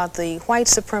talking about the white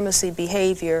supremacy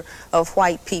behavior of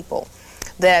white people,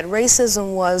 that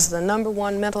racism was the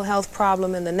 #1 mental health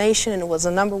problem in the nation, and it was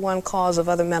the #1 cause of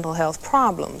other mental health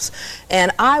problems.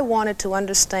 And I wanted to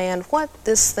understand what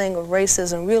this thing of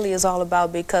racism really is all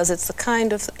about, because it's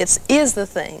the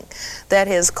thing that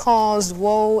has caused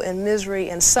woe and misery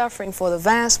and suffering for the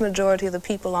vast majority of the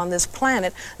people on this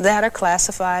planet that are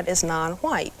classified as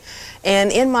non-white.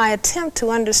 And in my attempt to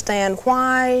understand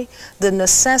why the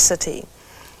necessity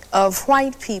of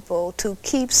white people to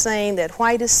keep saying that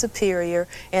white is superior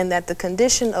and that the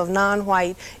condition of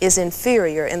non-white is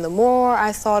inferior, and the more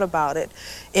I thought about it,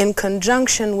 in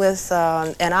conjunction with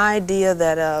an idea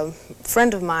that a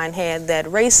friend of mine had, that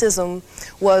racism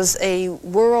was a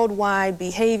worldwide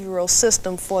behavioral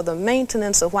system for the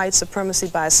maintenance of white supremacy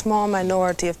by a small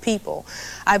minority of people,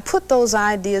 I put those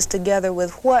ideas together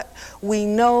with what we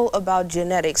know about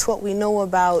genetics, what we know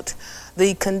about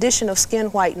the condition of skin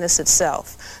whiteness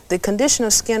itself. The condition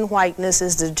of skin whiteness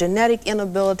is the genetic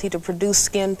inability to produce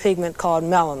skin pigment called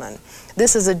melanin.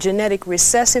 This is a genetic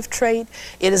recessive trait.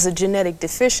 It is a genetic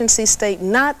deficiency state,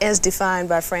 not as defined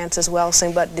by Frances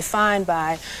Welsing, but defined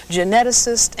by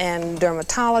geneticists and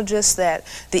dermatologists, that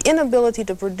the inability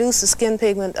to produce the skin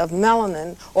pigment of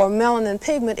melanin or melanin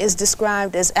pigment is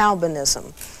described as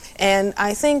albinism. And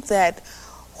I think that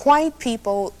white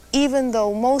people, even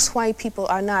though most white people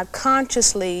are not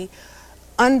consciously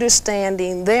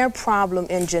understanding their problem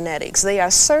in genetics, they are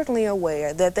certainly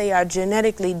aware that they are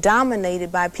genetically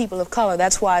dominated by people of color.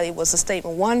 That's why it was a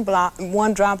statement, one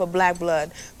drop of black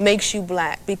blood makes you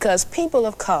black, because people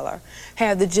of color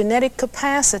have the genetic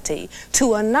capacity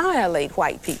to annihilate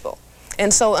white people.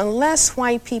 And so unless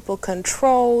white people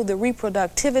control the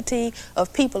reproductivity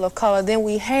of people of color, then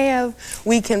we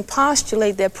can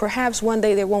postulate that perhaps one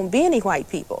day there won't be any white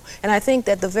people. And I think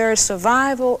that the very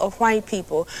survival of white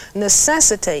people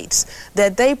necessitates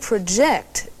that they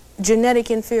project genetic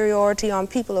inferiority on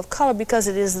people of color, because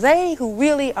it is they who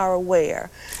really are aware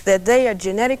that they are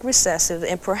genetic recessive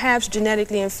and perhaps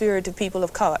genetically inferior to people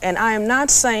of color. And I am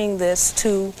not saying this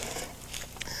to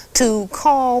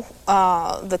call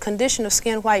the condition of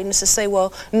skin whiteness to say,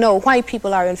 well, no, white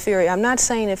people are inferior. I'm not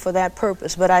saying it for that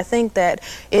purpose, but I think that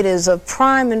it is of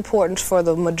prime importance for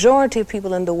the majority of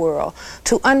people in the world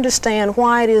to understand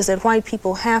why it is that white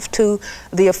people have to,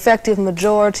 the effective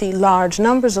majority, large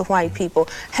numbers of white people,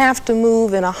 have to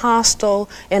move in a hostile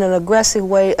and an aggressive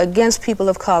way against people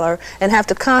of color, and have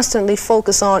to constantly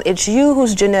focus on it's you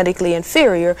who's genetically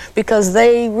inferior, because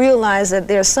they realize that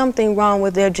there's something wrong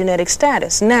with their genetic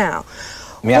status. Now, Now,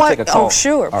 may I take a call? Oh,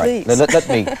 sure, all right. please. Let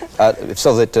me,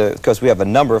 so that, because we have a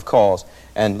number of calls,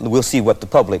 and we'll see what the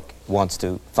public wants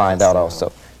to find out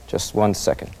also. Just 1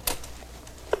 second.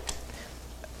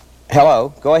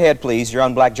 Hello, go ahead, please. You're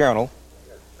on Black Journal.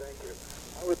 Yes, thank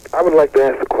you. I would like to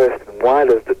ask the question, why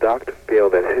does the doctor feel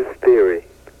that his theory,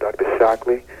 Dr.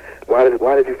 Shockley, why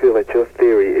did you feel that your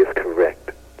theory is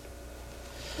correct?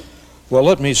 Well,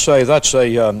 let me say that's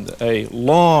a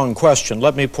long question.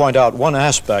 Let me point out one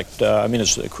aspect. I mean,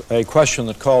 it's a question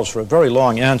that calls for a very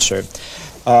long answer.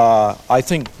 I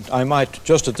think I might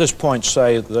just at this point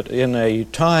say that in a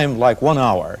time like 1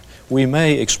 hour, we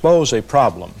may expose a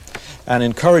problem and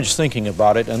encourage thinking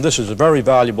about it, and this is a very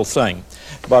valuable thing.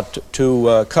 But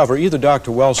to cover either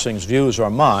Dr. Welsing's views or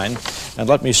mine, and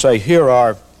let me say here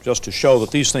are, just to show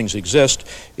that these things exist,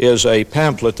 is a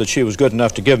pamphlet that she was good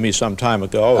enough to give me some time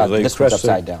ago. This one's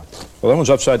upside down. Well, that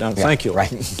one's upside down. Yeah, thank you.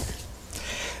 Right.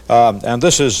 And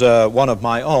this is one of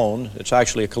my own. It's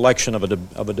actually a collection of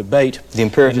a debate. The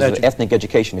Imperatives of Ethnic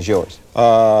Education is yours.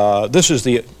 This is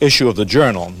the issue of the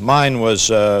journal. Mine was,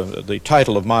 the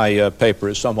title of my paper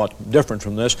is somewhat different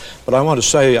from this, but I want to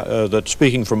say that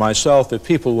speaking for myself, if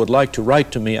people would like to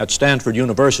write to me at Stanford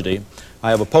University, I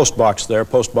have a post box there,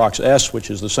 Post Box S, which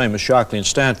is the same as Shockley and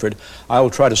Stanford. I will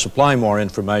try to supply more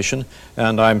information,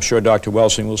 and I'm sure Dr.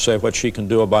 Welsing will say what she can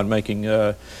do about making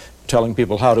telling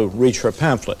people how to reach her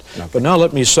pamphlet. Okay. But now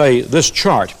let me say this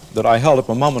chart that I held up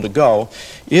a moment ago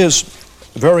is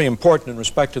very important in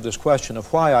respect to this question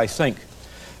of why I think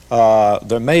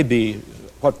there may be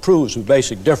what proves a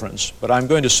basic difference. But I'm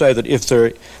going to say that if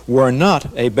there were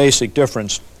not a basic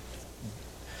difference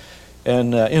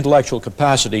in intellectual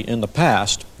capacity in the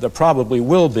past, there probably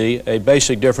will be a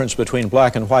basic difference between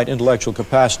black and white intellectual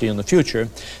capacity in the future,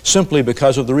 simply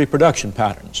because of the reproduction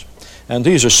patterns. And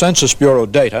these are Census Bureau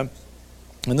data,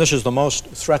 and this is the most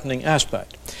threatening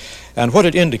aspect. And what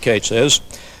it indicates is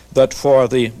that for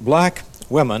the black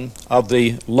women of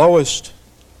the lowest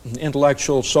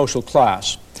intellectual social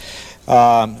class,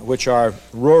 which are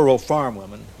rural farm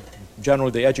women,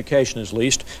 generally the education is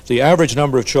least, the average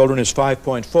number of children is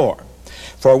 5.4.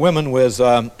 For women with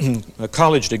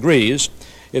college degrees,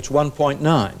 it's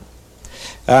 1.9.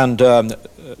 And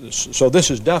so this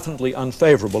is definitely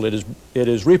unfavorable. It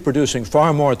is reproducing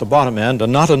far more at the bottom end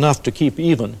and not enough to keep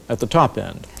even at the top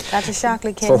end. Dr.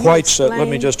 Shockley, can for you whites, explain? let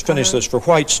me just finish this. For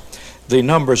whites, the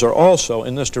numbers are also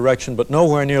in this direction, but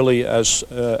nowhere nearly as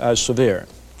severe.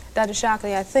 Dr.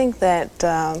 Shockley, I think that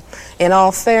in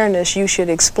all fairness, you should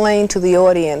explain to the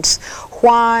audience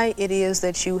why it is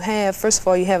that you have, first of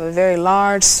all, you have a very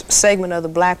large segment of the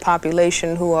black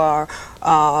population who are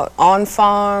on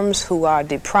farms, who are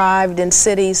deprived in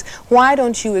cities. Why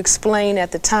don't you explain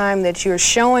at the time that you're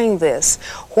showing this,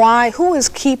 who is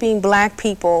keeping black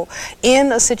people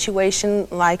in a situation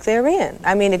like they're in?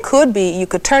 I mean, it could be, you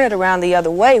could turn it around the other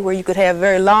way, where you could have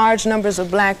very large numbers of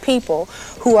black people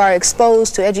who are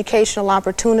exposed to educational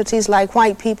opportunities like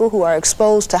white people, who are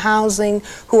exposed to housing,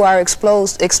 who are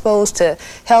exposed to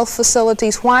health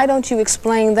facilities. Why don't you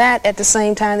explain that at the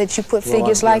same time that you put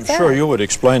figures like that? I'm sure you would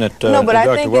explain it no, but to I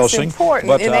Dr. think Welsing, it's important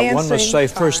but in one must say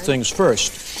first things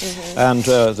first. Mm-hmm.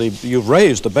 And you've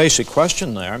raised the basic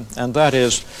question there, and that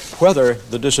is whether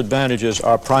the disadvantages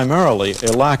are primarily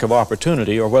a lack of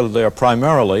opportunity or whether they are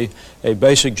primarily a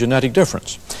basic genetic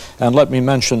difference. And let me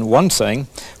mention one thing,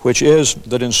 which is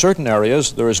that in certain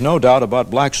areas there is no doubt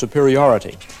about black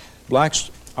superiority.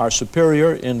 Blacks are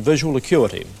superior in visual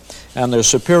acuity, and they're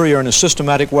superior in a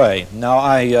systematic way. Now,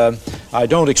 I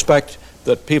don't expect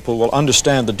that people will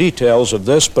understand the details of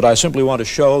this, but I simply want to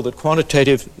show that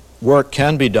quantitative work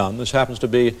can be done. This happens to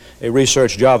be a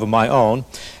research job of my own,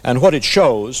 and what it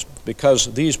shows,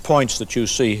 because these points that you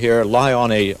see here lie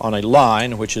on a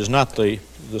line which is not the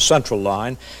central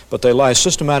line, but they lie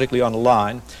systematically on a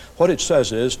line, what it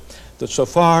says is that so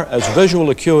far as visual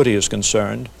acuity is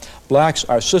concerned, blacks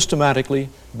are systematically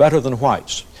better than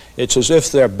whites. It's as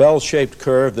if their bell-shaped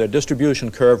curve, their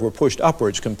distribution curve, were pushed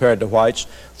upwards compared to whites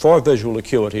for visual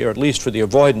acuity, or at least for the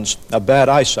avoidance of bad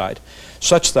eyesight,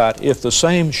 such that if the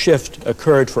same shift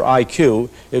occurred for IQ,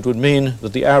 it would mean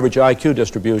that the average IQ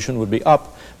distribution would be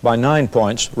up by 9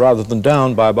 points rather than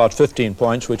down by about 15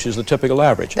 points, which is the typical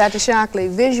average. Dr. Shockley,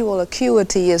 visual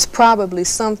acuity is probably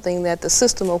something that the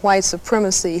system of white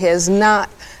supremacy has not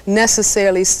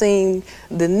necessarily seen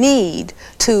the need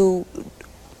to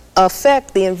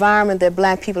affect the environment that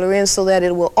black people are in so that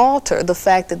it will alter the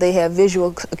fact that they have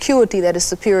visual acuity that is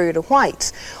superior to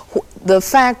whites. The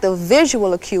fact of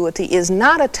visual acuity is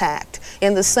not attacked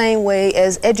in the same way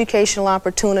as educational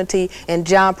opportunity and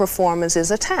job performance is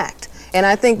attacked. And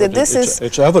I think that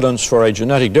it's evidence for a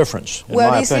genetic difference, in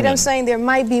well, my you see what opinion. I'm saying? There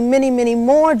might be many, many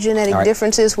more genetic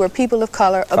differences where people of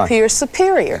color appear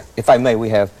superior. If I may, we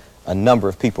have a number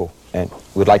of people, and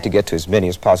we'd like to get to as many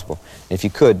as possible. If you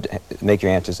could make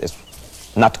your answers as,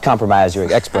 not to compromise your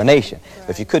explanation, but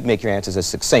if you could make your answers as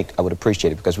succinct, I would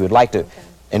appreciate it, because we would like to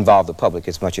involve the public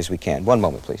as much as we can. One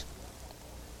moment, please.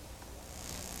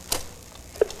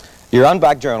 You're on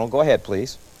Black Journal. Go ahead,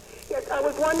 please. Yes, I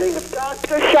was wondering if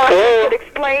Dr. Shockley could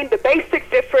explain the basic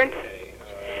difference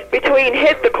between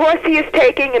the course he is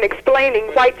taking in explaining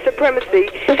white supremacy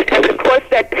and the course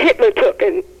that Hitler took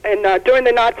during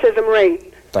the Nazism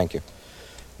reign. Thank you.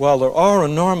 Well, there are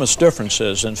enormous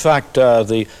differences. In fact,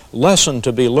 the lesson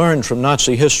to be learned from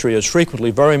Nazi history is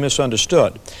frequently very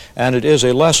misunderstood. And it is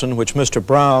a lesson which Mr.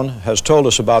 Brown has told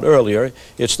us about earlier.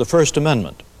 It's the First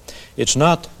Amendment. It's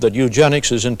not that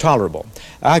eugenics is intolerable.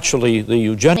 Actually, the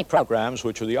eugenic programs,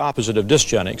 which are the opposite of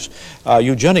dysgenics,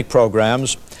 eugenic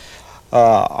programs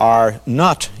are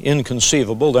not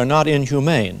inconceivable. They're not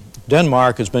inhumane.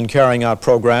 Denmark has been carrying out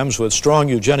programs with strong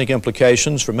eugenic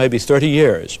implications for maybe 30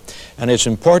 years. And it's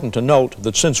important to note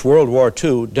that since World War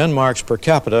II, Denmark's per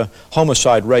capita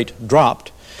homicide rate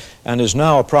dropped and is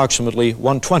now approximately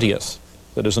 1/20th.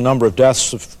 That is, the number of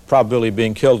deaths of probability of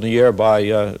being killed in a year by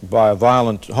a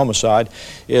violent homicide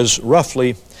is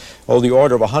roughly, the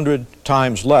order of 100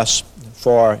 times less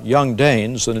for young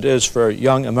Danes than it is for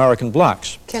young American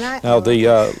blacks. Can I? Now,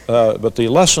 but the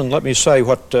lesson, let me say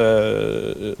what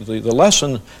the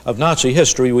lesson of Nazi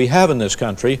history we have in this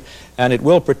country, and it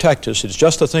will protect us. It's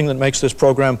just the thing that makes this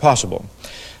program possible.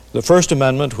 The First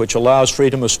Amendment, which allows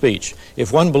freedom of speech.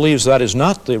 If one believes that is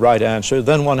not the right answer,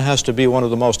 then one has to be one of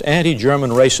the most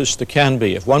anti-German racists there can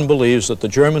be. If one believes that the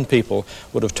German people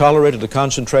would have tolerated the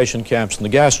concentration camps and the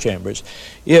gas chambers,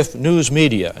 if news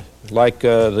media, like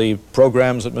the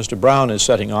programs that Mr. Brown is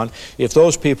setting on, if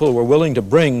those people were willing to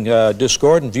bring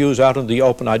discordant views out into the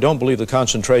open, I don't believe the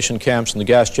concentration camps and the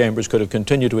gas chambers could have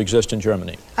continued to exist in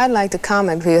Germany. I'd like to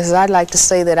comment, because I'd like to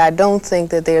say that I don't think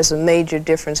that there's a major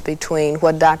difference between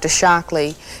what Dr.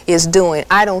 Shockley is doing.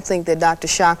 I don't think that Dr.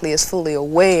 Shockley is fully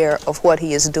aware of what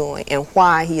he is doing and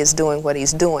why he is doing what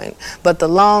he's doing. But the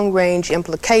long-range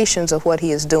implications of what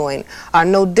he is doing are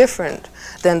no different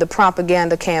than the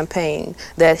propaganda campaign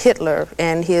that Hitler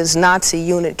and his Nazi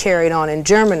unit carried on in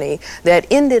Germany that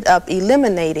ended up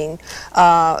eliminating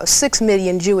 6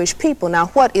 million Jewish people. Now,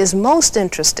 what is most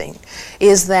interesting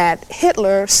is that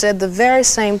Hitler said the very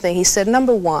same thing. He said,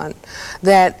 number one,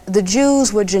 that the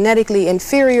Jews were genetically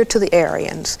inferior to the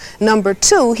Aryans. Number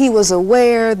two, he was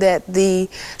aware that the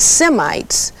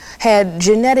Semites had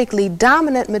genetically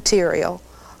dominant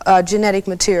genetic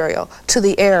material to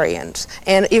the Aryans.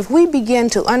 And if we begin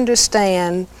to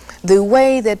understand the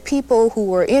way that people who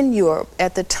were in Europe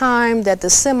at the time that the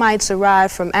Semites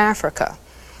arrived from Africa,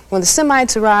 when the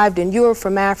Semites arrived in Europe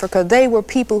from Africa, they were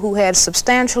people who had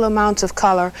substantial amounts of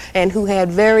color and who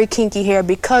had very kinky hair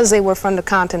because they were from the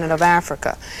continent of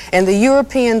Africa. And the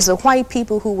Europeans, the white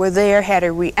people who were there, had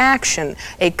a reaction,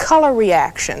 a color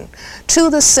reaction to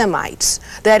the Semites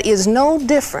that is no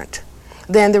different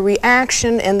than the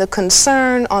reaction and the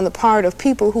concern on the part of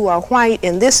people who are white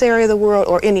in this area of the world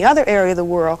or any other area of the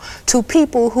world to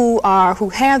people who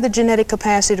have the genetic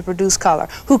capacity to produce color,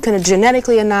 who can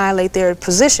genetically annihilate their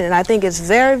position. And I think it's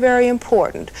very, very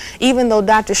important. Even though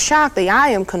Dr. Shockley, I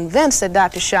am convinced that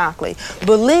Dr. Shockley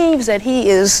believes that he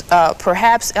is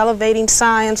perhaps elevating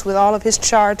science with all of his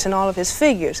charts and all of his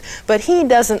figures, but he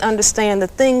doesn't understand the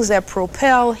things that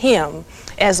propel him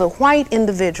as a white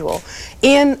individual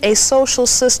in a social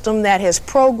system that has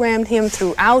programmed him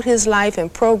throughout his life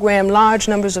and programmed large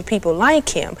numbers of people like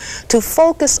him to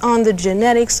focus on the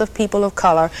genetics of people of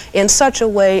color in such a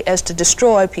way as to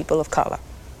destroy people of color.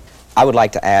 I would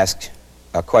like to ask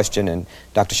a question, and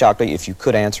Dr. Shockley, if you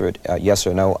could answer it yes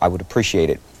or no, I would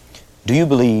appreciate it. Do you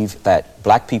believe that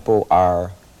black people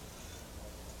are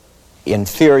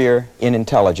inferior in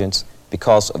intelligence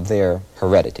because of their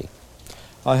heredity?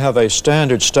 I have a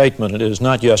standard statement. It is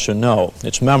not yes or no.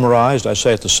 It's memorized. I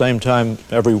say it the same time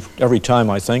every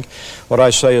time, I think. What I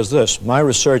say is this. My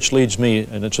research leads me,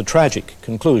 and it's a tragic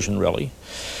conclusion, really.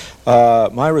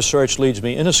 My research leads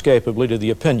me inescapably to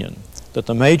the opinion that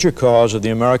the major cause of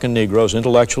the American Negro's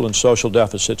intellectual and social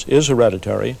deficits is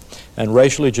hereditary and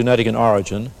racially genetic in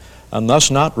origin, and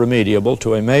thus not remediable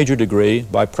to a major degree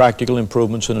by practical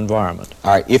improvements in environment.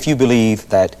 All right. If you believe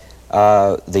that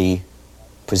the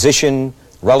position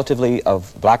relatively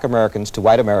of black Americans to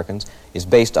white Americans is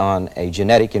based on a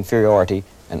genetic inferiority,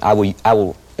 and I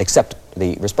will accept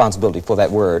the responsibility for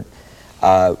that word,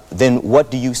 then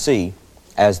what do you see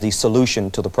as the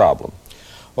solution to the problem?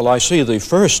 Well, I see the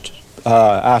first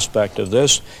aspect of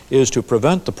this is to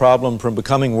prevent the problem from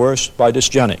becoming worse by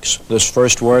dysgenics. This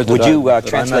first word that Would you that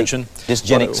translate I mentioned.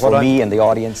 dysgenics for me and the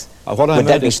audience? What I Would meant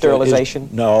that be is sterilization?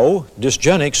 No.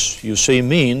 Dysgenics, you see,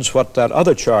 means what that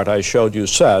other chart I showed you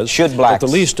says. Should blacks, the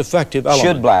least effective element.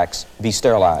 Should blacks be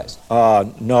sterilized?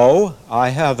 No. I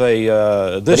have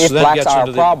a... this but if then blacks gets are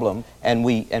into a problem and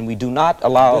we do not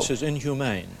allow... This is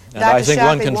inhumane. And Dr. I think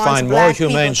Shockley one can wants find more black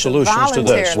humane people to solutions to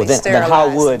this. Well, then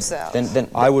how would... Then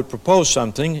I would propose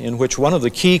something in which one of the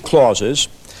key clauses,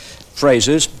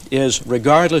 phrases, is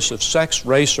regardless of sex,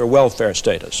 race, or welfare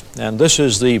status. And this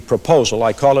is the proposal.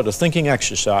 I call it a thinking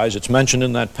exercise. It's mentioned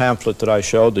in that pamphlet that I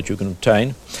showed that you can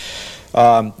obtain.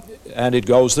 And it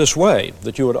goes this way,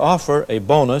 that you would offer a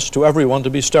bonus to everyone to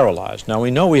be sterilized. Now,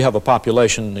 we know we have a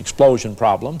population explosion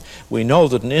problem. We know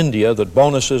that in India that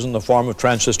bonuses in the form of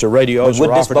transistor radios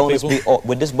are offered to people.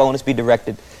 Would this bonus be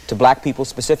directed to black people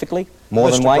specifically,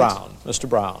 more than whites? Mr.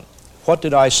 Brown, what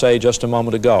did I say just a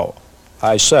moment ago?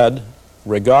 I said,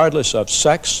 regardless of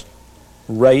sex,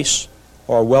 race,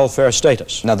 or welfare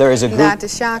status. Now, there is a group... Dr.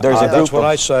 Shockley. That's what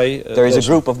I say. There is a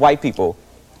group of white people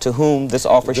to whom this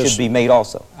offer should be made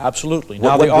also. Absolutely.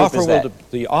 Now, the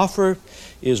offer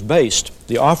is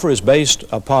based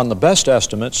upon the best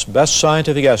estimates, best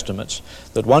scientific estimates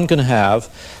that one can have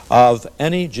of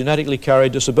any genetically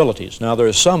carried disabilities. Now, there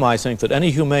are some, I think, that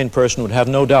any humane person would have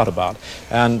no doubt about.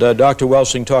 And Dr.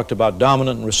 Welsing talked about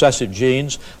dominant and recessive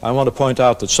genes. I want to point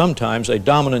out that sometimes a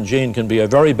dominant gene can be a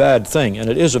very bad thing, and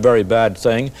it is a very bad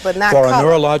thing for a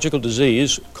neurological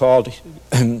disease called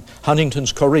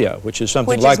Huntington's chorea, which is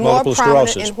something like multiple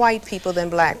sclerosis. Which is more prominent in white people than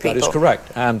black people. That is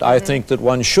correct. And I think that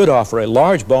one should offer a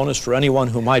large bonus for anyone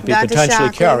who might be potentially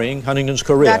carrying Huntington's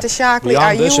chorea. Dr. Shockley,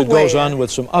 beyond this, it goes on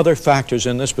with some other factors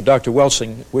in this, but Dr.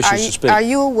 Welsing wishes to speak. Are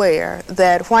you aware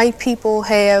that white people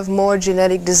have more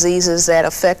genetic diseases that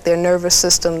affect their nervous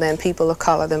system than people of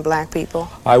color, than black people?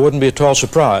 I wouldn't be at all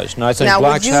surprised. And I think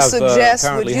blacks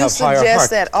apparently have higher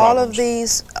heart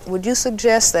problems. Would you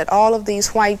suggest that all of these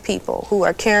white people who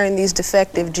are carrying these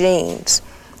defective genes,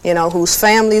 you know, whose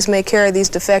families may carry these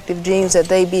defective genes, that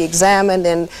they be examined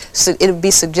and it would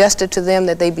be suggested to them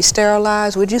that they be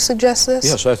sterilized? Would you suggest this?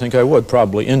 Yes, I think I would,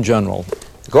 probably, in general.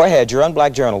 Go ahead, your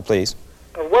Unblack Journal, please.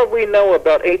 What we know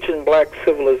about ancient black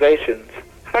civilizations,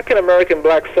 how can American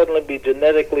blacks suddenly be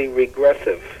genetically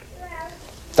regressive?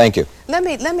 Thank you. Let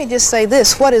me just say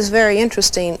this. What is very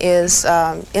interesting is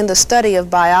in the study of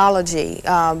biology,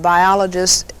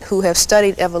 biologists who have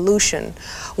studied evolution,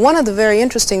 one of the very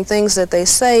interesting things that they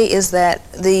say is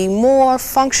that the more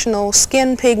functional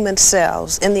skin pigment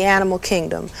cells in the animal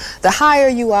kingdom, the higher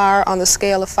you are on the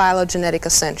scale of phylogenetic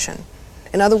ascension.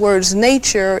 In other words,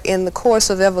 nature in the course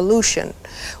of evolution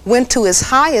went to its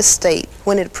highest state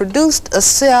when it produced a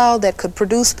cell that could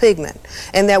produce pigment,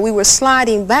 and that we were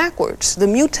sliding backwards. The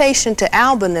mutation to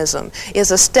albinism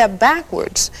is a step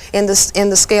backwards in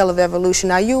the scale of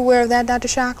evolution. Are you aware of that, Dr.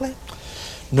 Shockley?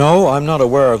 No, I'm not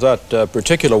aware of that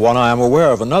particular one. I am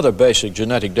aware of another basic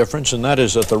genetic difference, and that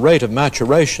is that the rate of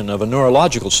maturation of a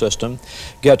neurological system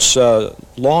gets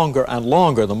longer and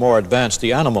longer the more advanced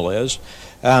the animal is.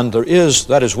 And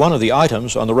that is one of the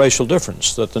items on the racial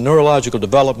difference, that the neurological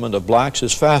development of blacks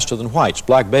is faster than whites.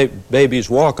 Black babies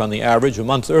walk on the average a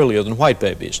month earlier than white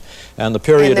babies. And the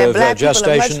period of black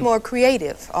gestation... people are much more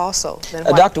creative also than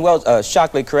white. Dr. Wells,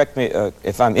 Shockley, correct me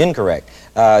if I'm incorrect.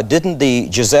 Didn't the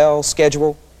Giselle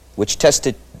schedule, which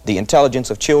tested the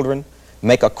intelligence of children,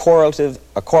 make a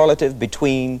correlative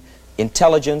between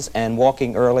intelligence and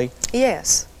walking early?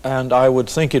 Yes. And I would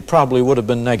think it probably would have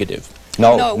been negative.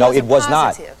 No, it was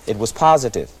not. It was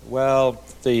positive. Well,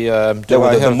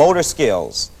 the motor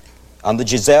skills on the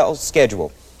Giselle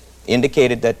schedule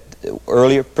indicated that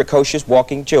earlier precocious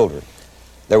walking children,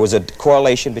 there was a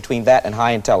correlation between that and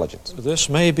high intelligence. This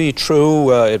may be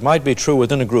true. It might be true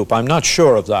within a group. I'm not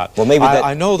sure of that. Well, maybe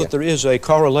I know that there is a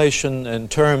correlation in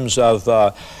terms of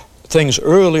things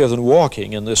earlier than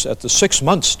walking. At the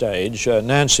 6-month stage,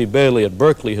 Nancy Bailey at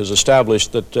Berkeley has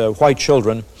established that white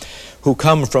children who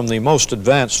come from the most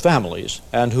advanced families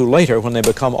and who later, when they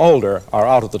become older, are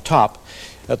out at the top.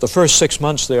 At the first 6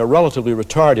 months, they are relatively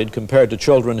retarded compared to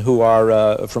children who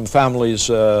are from families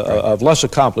of less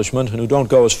accomplishment and who don't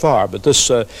go as far. But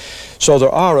so there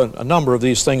are a number of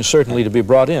these things certainly to be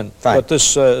brought in. Fine. But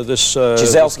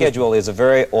Giselle schedule is a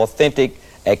very authentic,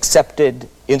 accepted,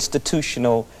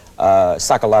 institutional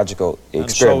psychological experiment.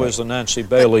 And so is the Nancy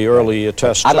Bailey early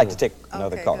test. I'd like to take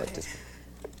another call at this.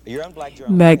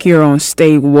 Back here on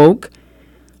Stay Woke.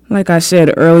 Like I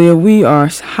said earlier, we are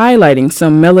highlighting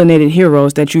some melanated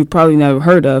heroes that you've probably never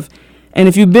heard of. And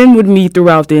if you've been with me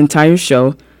throughout the entire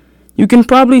show, You can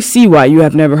probably see why you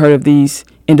have never heard of these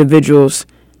individuals,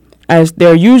 as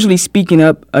they're usually speaking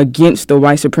up against the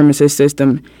white supremacist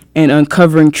system and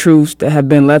uncovering truths that have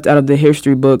been left out of the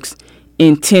history books,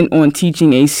 intent on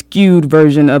teaching a skewed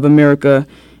version of America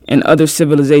and other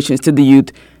civilizations to the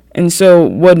youth. And so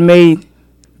what may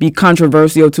be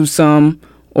controversial to some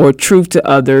or truth to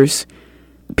others,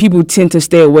 people tend to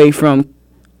stay away from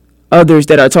others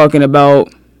that are talking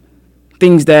about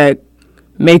things that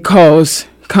may cause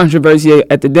controversy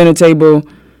at the dinner table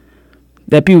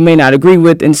that people may not agree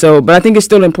with. And so, but I think it's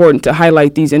still important to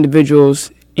highlight these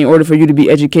individuals in order for you to be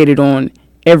educated on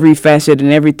every facet and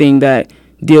everything that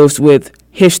deals with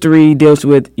history, deals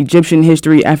with Egyptian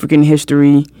history, African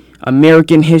history,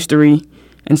 American history.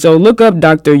 And so look up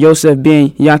Dr. Yosef Ben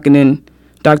Jochannan,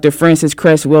 Dr. Frances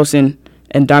Cress Welsing,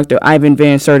 and Dr. Ivan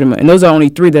Van Sertima. And those are only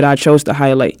 3 that I chose to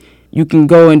highlight. You can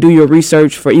go and do your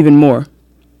research for even more.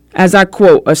 As I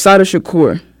quote Assata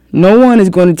Shakur, no one is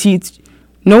going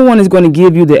to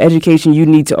give you the education you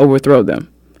need to overthrow them.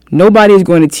 Nobody is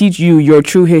going to teach you your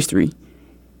true history,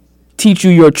 teach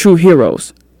you your true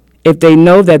heroes, if they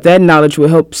know that that knowledge will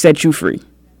help set you free.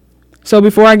 So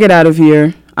before I get out of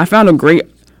here, I found a great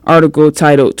article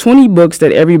titled 20 Books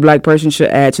That Every Black Person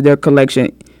Should Add to Their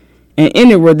Collection, and in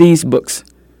it were these books: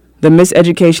 The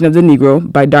Miseducation of the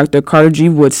Negro by Dr. Carter G.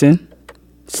 Woodson,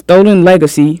 Stolen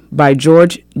Legacy by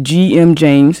George G. M.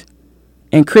 James,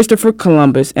 and Christopher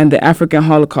Columbus and the African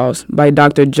Holocaust by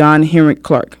Dr. John Henrik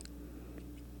Clark.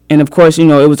 And of course, it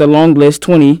was a long list,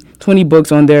 20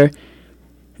 books on there.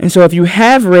 And so if you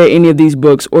have read any of these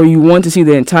books or you want to see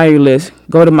the entire list,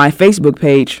 go to my Facebook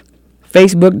page,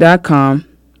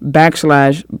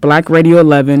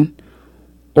 facebook.com/BlackRadio11,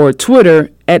 or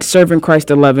Twitter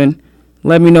 @ServantChrist11.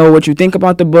 Let me know what you think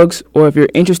about the books, or if you're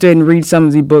interested in reading some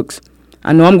of the books.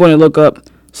 I know I'm going to look up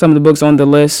some of the books on the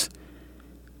list.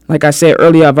 Like I said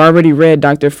earlier, I've already read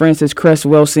Dr. Frances Cress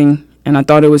Welsing, and I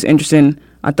thought it was interesting.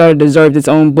 I thought it deserved its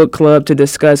own book club to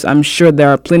discuss. I'm sure there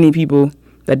are plenty of people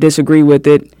that disagree with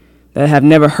it, that have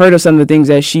never heard of some of the things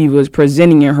that she was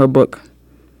presenting in her book.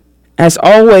 As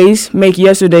always, make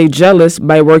yesterday jealous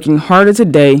by working harder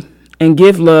today and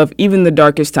give love even the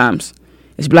darkest times.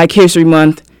 It's Black History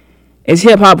Month. It's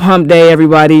Hip Hop Hump Day,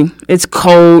 everybody. It's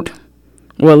cold.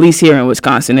 Well, at least here in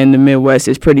Wisconsin, in the Midwest,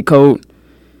 it's pretty cold.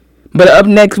 But up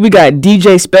next, we got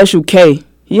DJ Special K.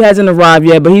 He hasn't arrived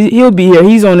yet, but he'll be here.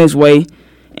 He's on his way,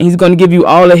 and he's going to give you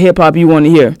all the hip hop you want to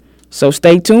hear. So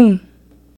stay tuned.